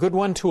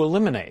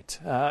eliminate,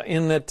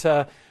 in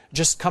that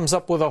just comes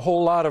up with a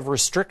whole lot of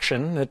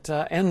restriction that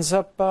ends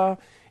up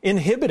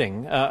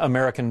inhibiting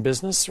American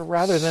business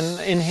rather than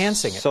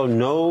enhancing it. So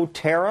no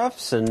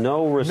tariffs and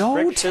no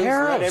restrictions? No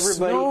tariffs, let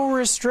everybody, no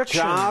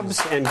restrictions. Jobs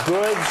and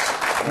goods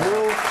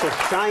move to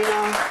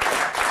China?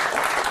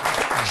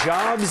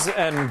 Jobs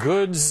and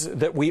goods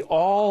that we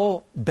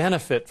all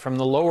benefit from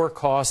the lower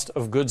cost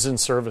of goods and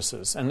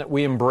services, and that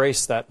we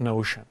embrace that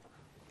notion.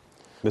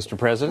 Mr.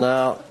 President?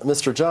 Now,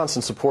 Mr.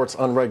 Johnson supports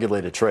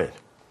unregulated trade.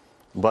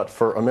 But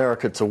for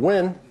America to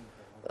win,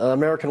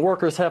 American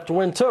workers have to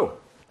win too.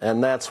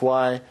 And that's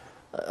why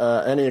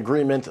any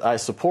agreement I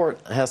support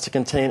has to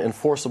contain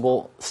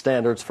enforceable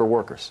standards for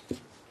workers.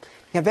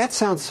 Yeah, that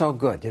sounds so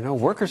good. You know,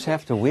 workers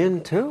have to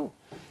win, too.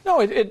 No,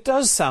 it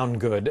does sound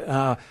good.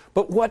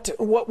 But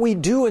what we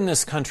do in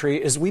this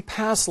country is we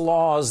pass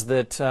laws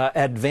that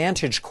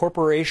advantage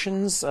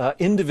corporations,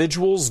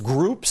 individuals,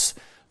 groups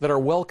that are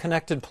well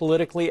connected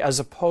politically, as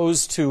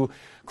opposed to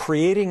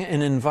creating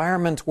an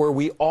environment where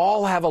we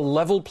all have a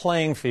level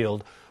playing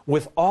field,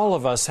 with all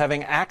of us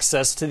having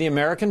access to the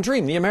American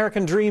dream. The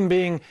American dream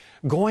being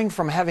going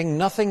from having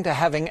nothing to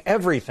having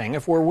everything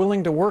if we're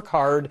willing to work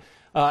hard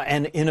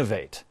and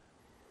innovate.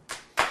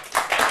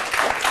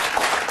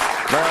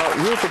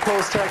 Now, you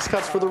propose tax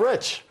cuts for the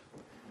rich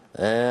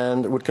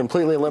and would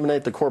completely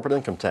eliminate the corporate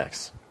income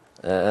tax.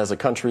 As a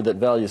country that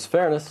values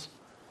fairness,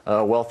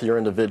 wealthier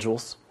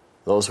individuals,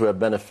 those who have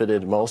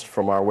benefited most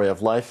from our way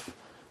of life,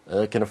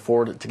 can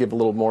afford to give a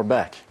little more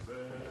back.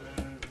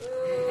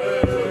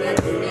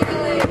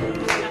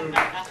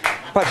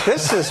 But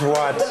this is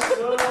what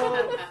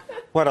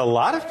a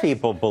lot of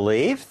people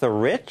believe. The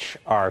rich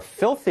are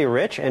filthy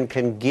rich and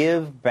can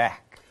give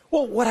back.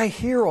 Well, what I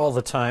hear all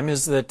the time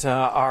is that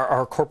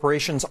our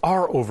corporations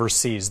are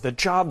overseas, that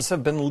jobs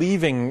have been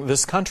leaving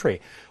this country.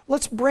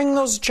 Let's bring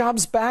those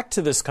jobs back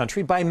to this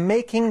country by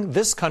making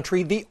this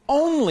country the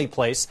only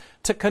place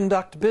to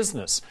conduct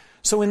business.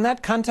 So in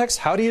that context,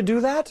 how do you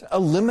do that?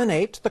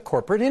 Eliminate the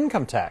corporate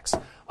income tax,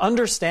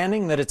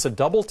 understanding that it's a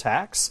double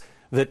tax,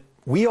 that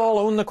we all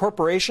own the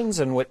corporations,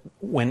 and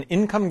when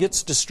income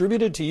gets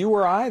distributed to you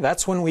or I,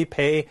 that's when we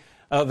pay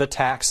the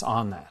tax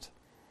on that.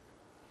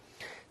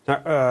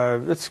 Now,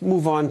 let's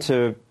move on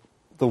to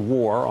the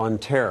war on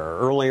terror.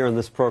 Earlier in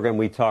this program,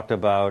 we talked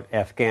about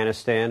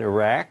Afghanistan,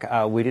 Iraq.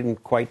 We didn't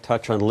quite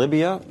touch on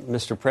Libya.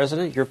 Mr.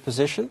 President, your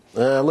position?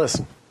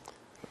 Listen,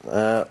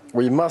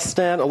 we must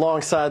stand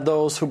alongside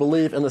those who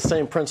believe in the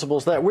same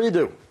principles that we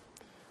do.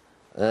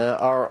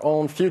 Our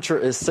own future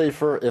is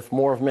safer if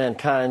more of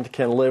mankind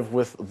can live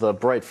with the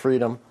bright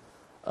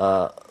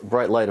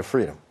light of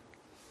freedom.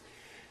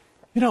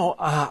 You know,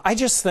 I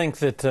just think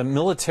that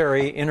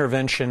military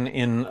intervention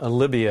in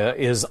Libya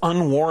is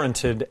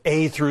unwarranted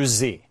A through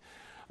Z.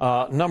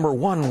 Number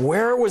one,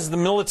 where was the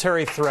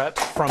military threat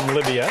from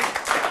Libya?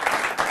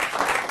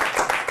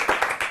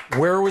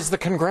 Where was the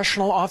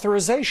congressional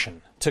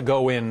authorization to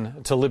go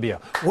in to Libya?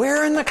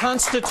 Where in the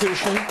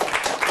Constitution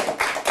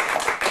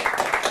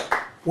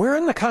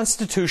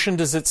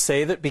does it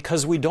say that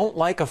because we don't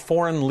like a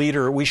foreign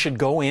leader, we should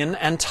go in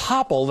and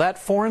topple that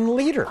foreign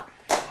leader?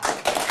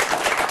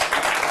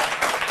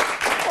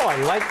 Oh, I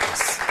like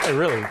this. I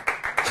really.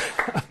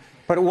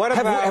 But what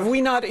about... Have we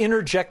not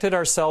interjected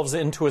ourselves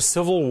into a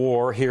civil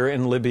war here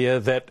in Libya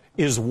that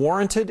is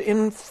warranted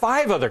in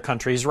 5 other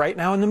countries right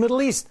now in the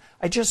Middle East?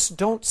 I just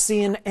don't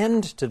see an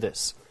end to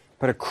this.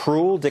 But a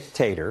cruel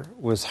dictator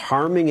was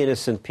harming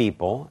innocent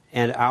people,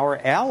 and our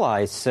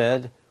allies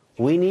said,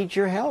 we need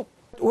your help.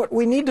 What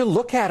we need to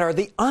look at are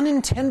the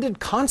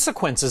unintended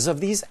consequences of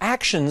these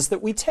actions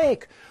that we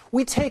take.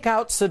 We take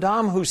out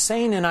Saddam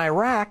Hussein in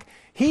Iraq.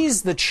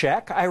 He's the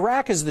check.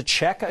 Iraq is the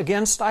check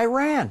against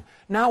Iran.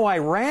 Now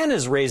Iran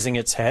is raising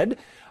its head.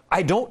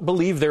 I don't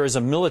believe there is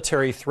a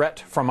military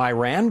threat from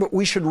Iran, but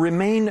we should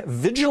remain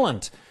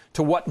vigilant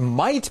to what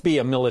might be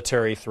a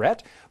military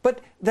threat,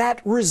 but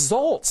that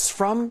results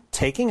from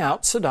taking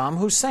out Saddam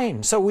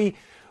Hussein. So we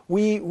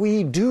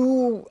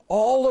do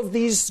all of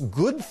these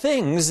good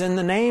things in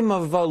the name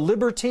of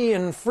liberty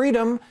and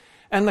freedom,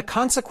 and the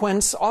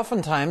consequence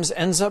oftentimes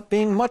ends up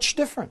being much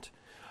different.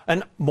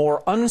 A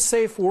more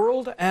unsafe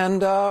world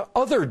and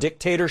other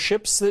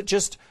dictatorships that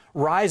just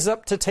rise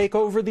up to take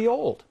over the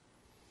old.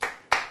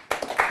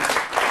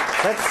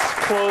 Let's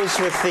close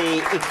with the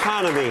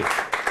economy.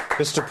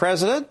 Mr.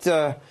 President,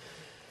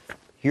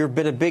 you've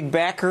been a big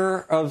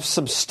backer of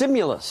some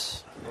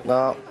stimulus.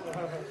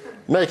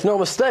 Make no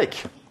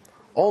mistake.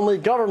 Only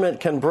government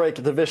can break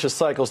the vicious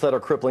cycles that are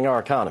crippling our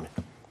economy.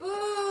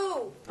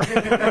 Boo!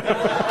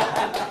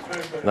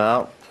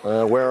 Now,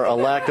 where a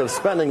lack of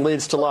spending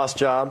leads to lost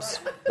jobs,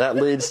 that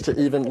leads to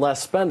even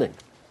less spending.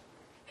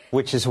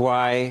 Which is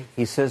why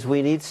he says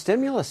we need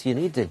stimulus. You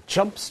need to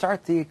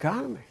jumpstart the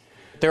economy.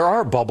 There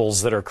are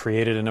bubbles that are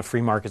created in a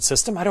free market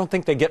system. I don't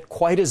think they get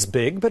quite as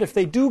big, but if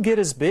they do get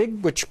as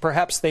big, which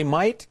perhaps they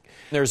might,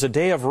 there's a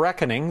day of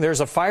reckoning,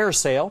 there's a fire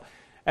sale,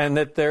 and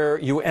that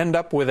you end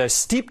up with a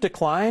steep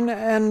decline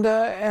and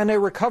a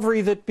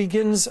recovery that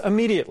begins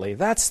immediately.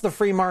 That's the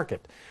free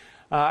market.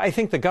 I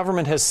think the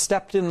government has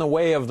stepped in the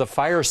way of the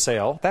fire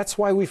sale. That's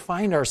why we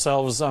find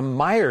ourselves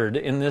mired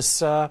in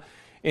this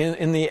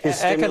in the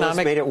Has economic. Stimulus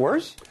made it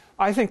worse?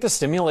 I think the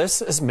stimulus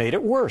has made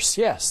it worse.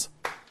 Yes.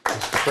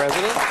 Mr.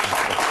 President.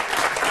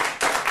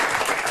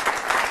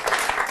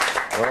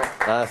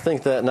 Well, I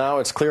think that now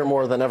it's clear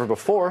more than ever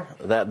before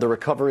that the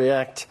Recovery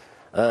Act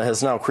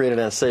has now created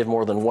and saved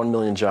more than 1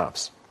 million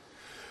jobs.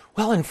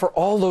 Well, and for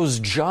all those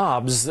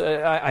jobs,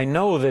 I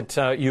know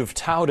that you've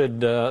touted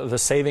the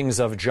savings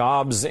of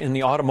jobs in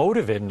the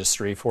automotive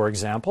industry, for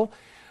example.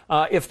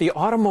 If the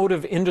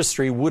automotive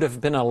industry would have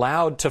been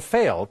allowed to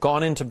fail,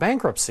 gone into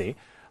bankruptcy,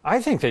 I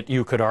think that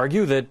you could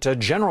argue that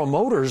General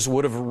Motors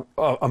would have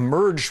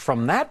emerged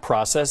from that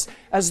process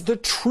as the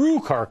true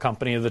car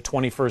company of the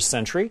 21st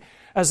century,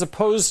 as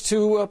opposed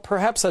to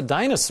perhaps a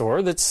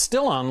dinosaur that's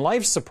still on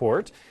life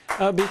support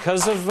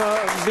because of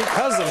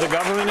the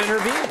government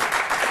intervening.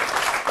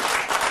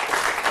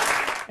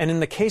 And in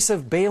the case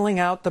of bailing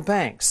out the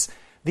banks,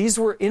 these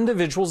were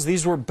individuals,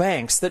 these were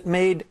banks that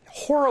made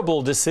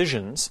horrible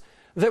decisions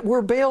that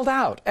were bailed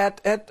out at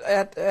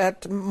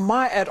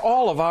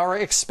all of our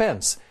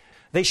expense.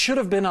 They should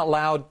have been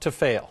allowed to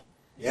fail.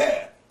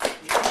 Yeah.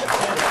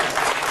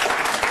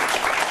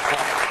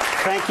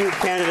 Thank you,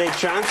 Candidate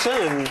Johnson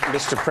and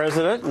Mr.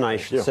 President. And I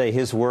should say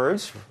his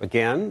words,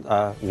 again,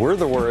 were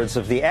the words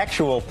of the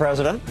actual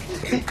president.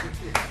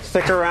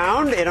 Stick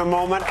around. In a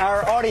moment,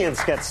 our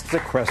audience gets to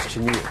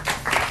question you.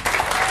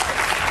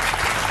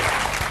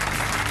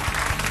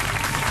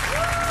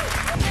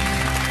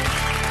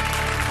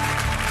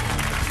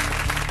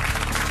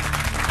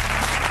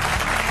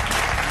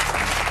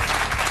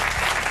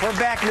 We're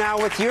back now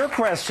with your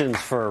questions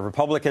for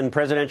Republican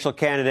presidential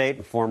candidate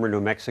and former New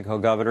Mexico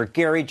Governor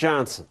Gary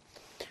Johnson.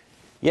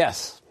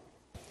 Yes.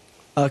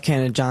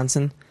 Candidate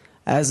Johnson,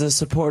 as a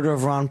supporter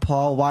of Ron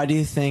Paul, why do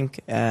you think,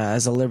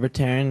 as a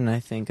libertarian, and I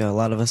think a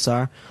lot of us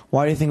are,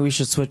 why do you think we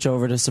should switch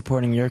over to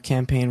supporting your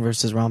campaign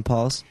versus Ron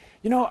Paul's?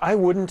 You know, I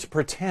wouldn't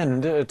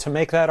pretend to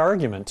make that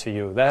argument to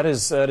you. That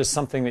is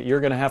something that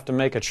you're going to have to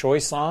make a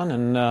choice on,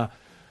 and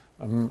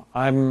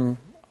I'm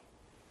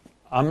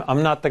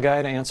not the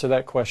guy to answer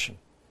that question.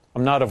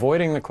 I'm not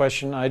avoiding the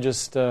question. I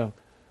just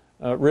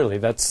really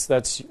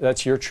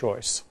that's your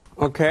choice.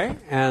 Okay,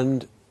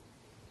 and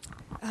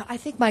I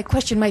think my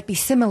question might be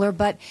similar,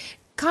 but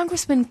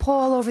Congressman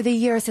Paul over the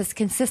years has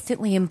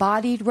consistently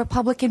embodied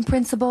Republican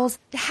principles.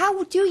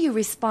 How do you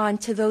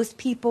respond to those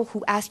people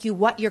who ask you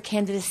what your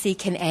candidacy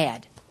can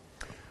add?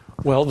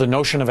 Well, the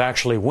notion of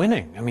actually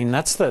winning. I mean,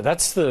 that's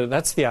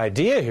the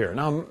idea here.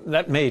 Now,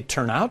 that may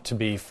turn out to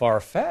be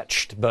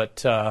far-fetched,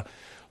 but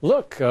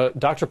look,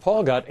 Dr.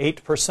 Paul got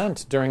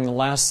 8% during the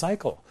last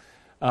cycle.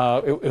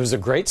 It was a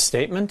great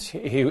statement.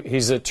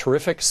 He's a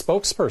terrific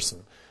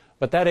spokesperson.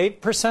 But that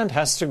 8%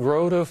 has to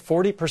grow to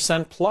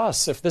 40%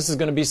 plus if this is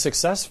going to be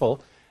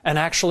successful and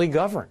actually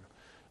govern.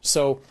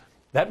 So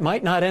that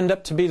might not end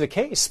up to be the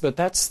case, but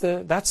that's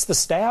the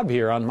stab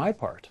here on my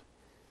part.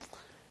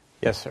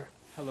 Yes, sir.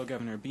 Hello,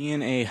 Governor.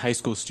 Being a high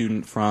school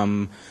student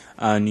from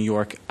New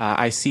York,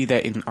 I see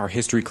that in our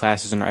history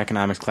classes and our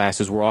economics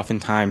classes, we're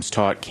oftentimes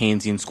taught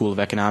Keynesian School of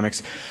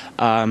Economics.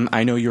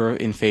 I know you're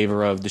in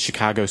favor of the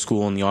Chicago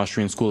School and the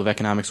Austrian School of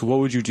Economics. What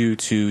would you do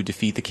to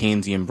defeat the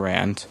Keynesian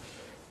brand?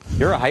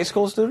 You're a high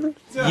school student?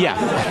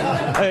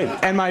 Yeah.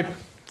 And my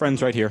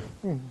friend's right here.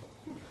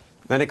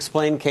 Then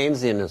explain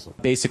Keynesianism.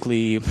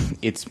 Basically,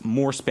 it's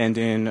more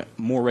spending,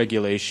 more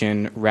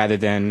regulation, rather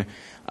than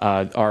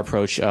our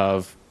approach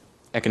of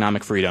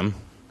economic freedom.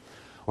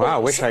 Wow, I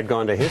wish I'd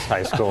gone to his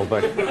high school,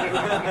 but...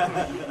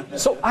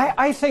 So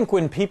I think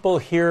when people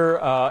hear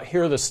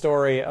the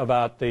story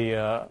about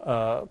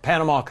the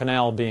Panama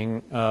Canal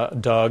being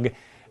dug,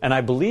 and I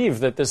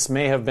believe that this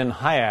may have been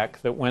Hayek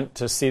that went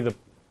to see the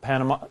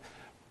Panama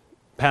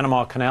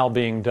Canal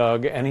being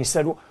dug, and he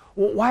said, well,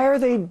 why are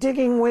they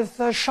digging with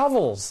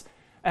shovels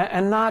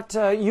and not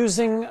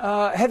using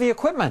heavy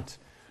equipment?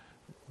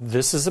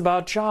 This is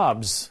about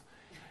jobs.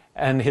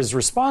 And his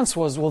response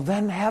was, well,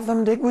 then have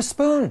them dig with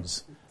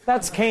spoons.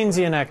 That's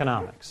Keynesian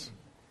economics.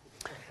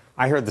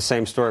 I heard the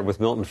same story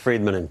with Milton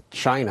Friedman in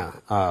China,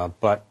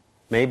 but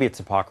maybe it's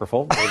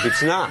apocryphal, maybe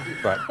it's not,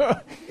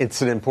 but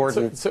it's an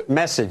important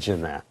message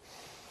in that.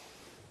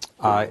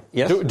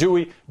 Yes?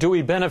 Do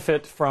we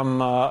benefit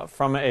from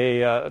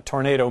a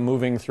tornado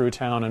moving through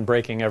town and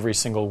breaking every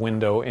single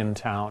window in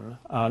town?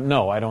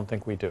 No, I don't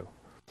think we do.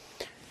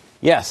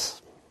 Yes.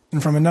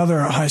 And from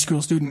another high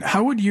school student,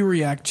 how would you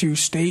react to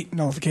state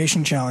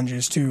nullification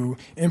challenges to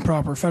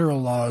improper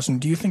federal laws? And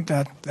do you think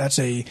that that's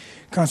a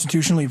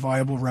constitutionally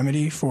viable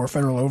remedy for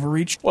federal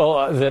overreach?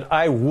 Well, that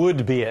I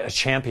would be a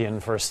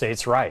champion for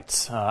states'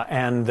 rights,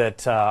 and that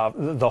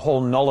the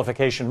whole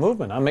nullification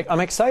movement,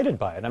 I'm excited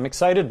by it. I'm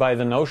excited by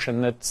the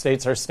notion that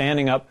states are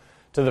standing up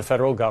to the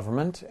federal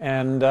government.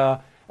 And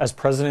as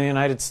President of the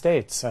United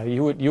States,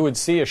 you would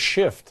see a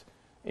shift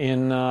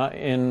in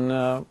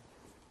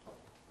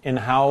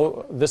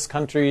how this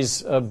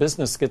country's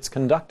business gets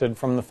conducted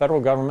from the federal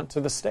government to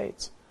the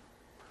states.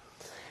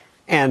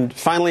 And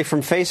finally,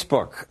 from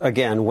Facebook,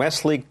 again,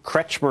 Wesley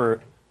Kretschmer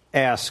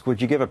asks,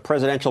 would you give a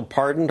presidential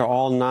pardon to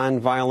all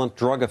nonviolent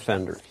drug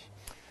offenders?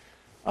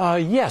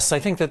 Yes, I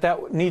think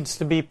that needs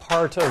to be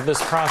part of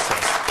this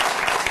process.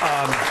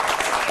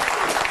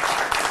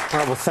 All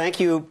right, well, thank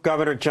you,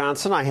 Governor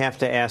Johnson. I have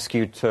to ask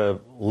you to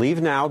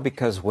leave now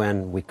because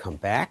when we come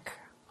back,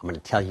 I'm going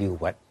to tell you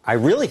what I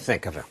really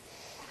think of him.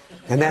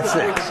 And that's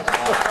next.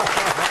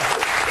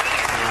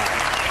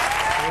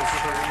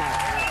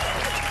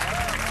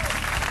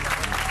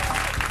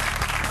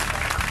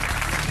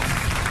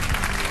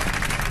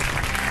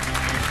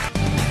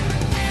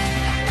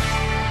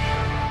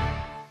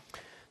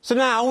 So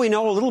now we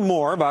know a little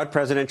more about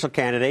presidential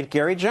candidate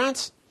Gary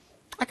Johnson.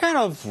 I kind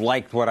of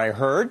liked what I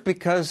heard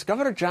because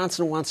Governor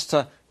Johnson wants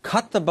to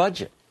cut the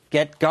budget,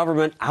 get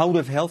government out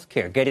of health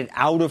care, get it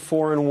out of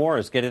foreign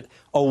wars, get it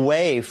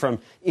away from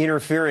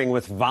interfering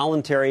with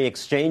voluntary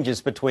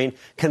exchanges between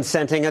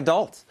consenting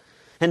adults.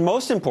 And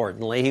most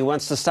importantly, he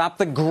wants to stop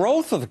the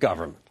growth of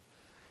government.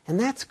 And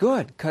that's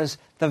good because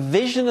the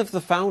vision of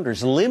the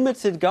founders,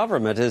 limited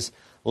government, as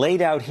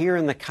laid out here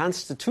in the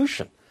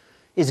Constitution,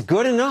 is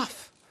good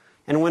enough.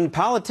 And when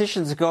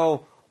politicians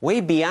go way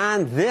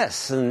beyond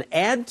this and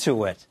add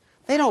to it,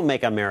 they don't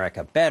make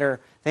America better,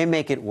 they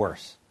make it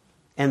worse.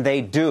 And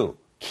they do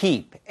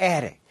keep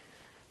adding.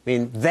 I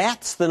mean,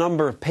 that's the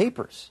number of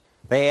papers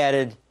they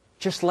added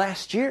just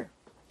last year.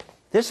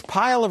 This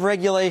pile of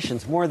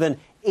regulations, more than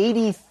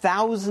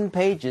 80,000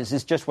 pages,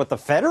 is just what the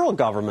federal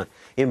government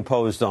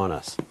imposed on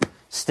us.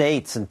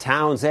 States and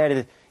towns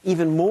added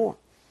even more.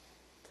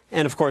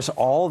 And, of course,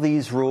 all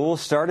these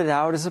rules started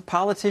out as a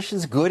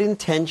politician's good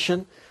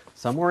intention.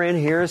 Somewhere in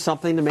here is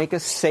something to make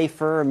us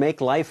safer or make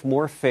life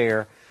more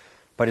fair.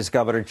 But as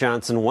Governor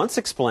Johnson once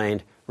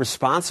explained,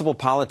 responsible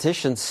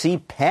politicians see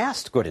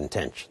past good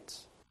intentions.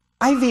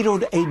 I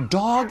vetoed a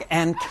dog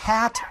and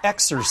cat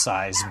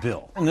exercise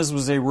bill. And this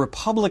was a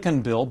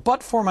Republican bill,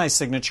 but for my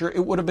signature,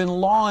 it would have been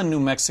law in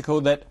New Mexico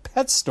that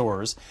pet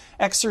stores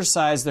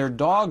exercise their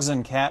dogs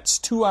and cats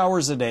 2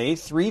 hours a day,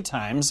 3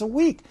 times a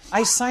week.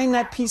 I signed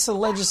that piece of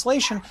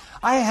legislation.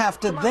 I have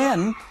to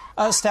then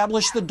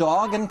establish the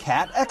dog and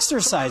cat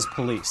exercise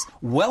police.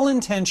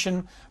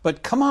 Well-intentioned,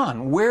 but come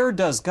on, where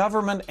does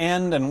government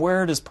end and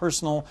where does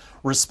personal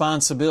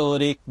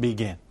responsibility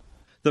begin?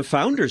 The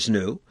founders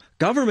knew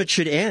government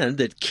should end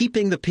at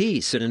keeping the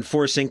peace and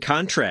enforcing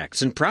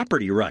contracts and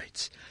property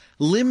rights.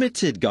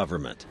 Limited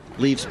government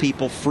leaves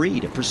people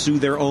free to pursue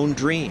their own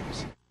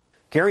dreams.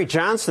 Gary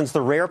Johnson's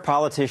the rare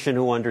politician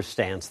who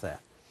understands that,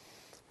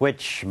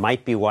 which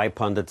might be why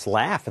pundits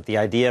laugh at the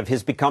idea of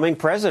his becoming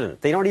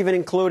president. They don't even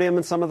include him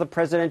in some of the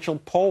presidential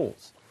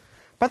polls.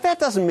 But that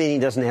doesn't mean he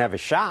doesn't have a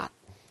shot.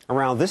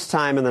 Around this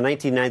time in the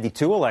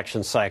 1992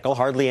 election cycle,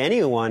 hardly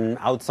anyone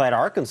outside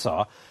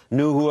Arkansas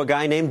knew who a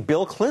guy named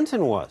Bill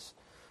Clinton was.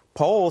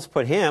 Polls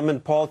put him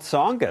and Paul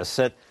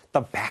Tsongas at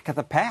the back of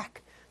the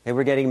pack. They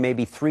were getting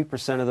maybe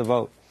 3% of the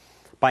vote.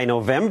 By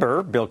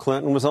November, Bill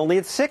Clinton was only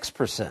at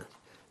 6%.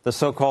 The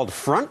so-called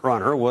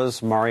frontrunner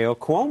was Mario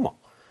Cuomo.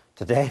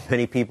 Today,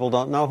 many people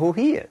don't know who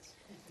he is.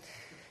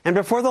 And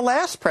before the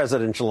last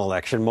presidential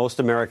election, most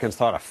Americans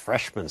thought a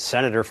freshman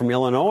senator from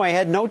Illinois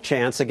had no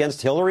chance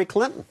against Hillary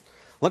Clinton.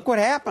 Look what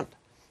happened.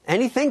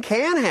 Anything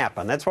can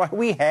happen. That's why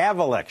we have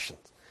elections.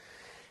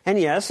 And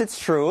yes, it's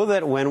true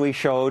that when we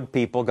showed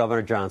people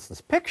Governor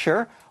Johnson's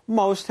picture,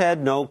 most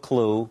had no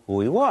clue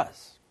who he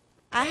was.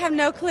 I have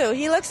no clue.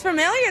 He looks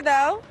familiar,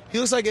 though. He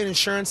looks like an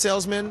insurance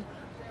salesman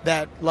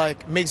that,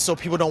 makes so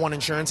people don't want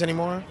insurance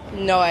anymore.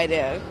 No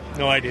idea.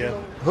 No idea.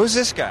 Who's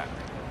this guy?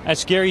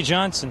 That's Gary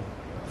Johnson,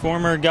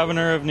 former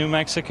governor of New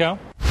Mexico.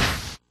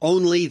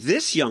 Only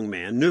this young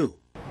man knew.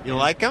 You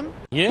like him?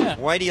 Yeah.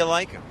 Why do you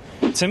like him?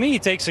 To me, he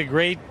takes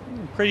a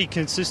pretty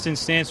consistent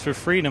stance for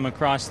freedom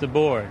across the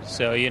board.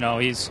 So,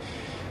 he's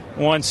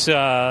wants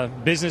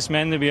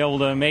businessmen to be able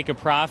to make a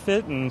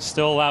profit and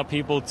still allow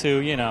people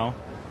to,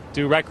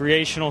 do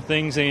recreational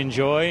things they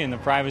enjoy in the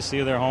privacy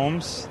of their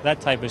homes,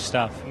 that type of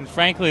stuff. And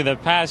frankly, the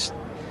past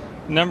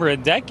number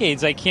of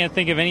decades, I can't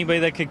think of anybody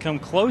that could come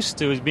close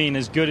to as being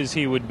as good as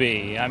he would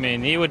be. I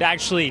mean, he would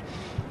actually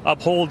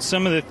uphold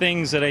some of the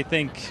things that I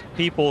think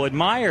people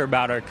admire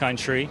about our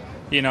country,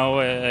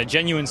 a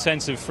genuine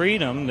sense of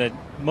freedom that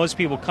most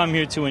people come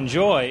here to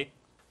enjoy.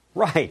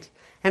 Right.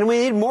 And we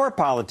need more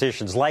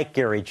politicians like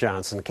Gary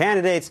Johnson,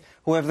 candidates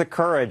who have the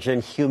courage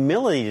and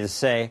humility to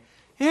say,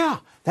 yeah,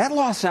 that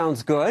law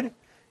sounds good.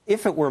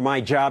 If it were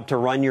my job to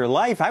run your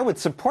life, I would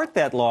support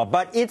that law.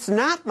 But it's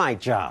not my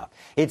job.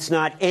 It's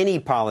not any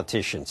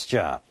politician's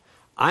job.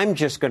 I'm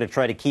just going to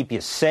try to keep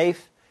you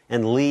safe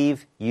and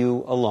leave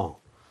you alone.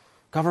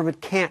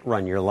 Government can't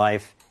run your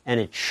life, and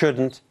it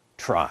shouldn't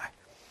try.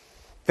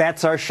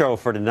 That's our show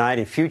for tonight.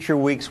 In future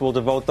weeks, we'll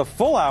devote the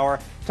full hour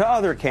to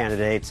other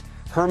candidates.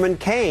 Herman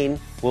Cain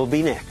will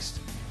be next.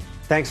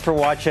 Thanks for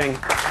watching.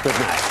 Good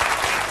night.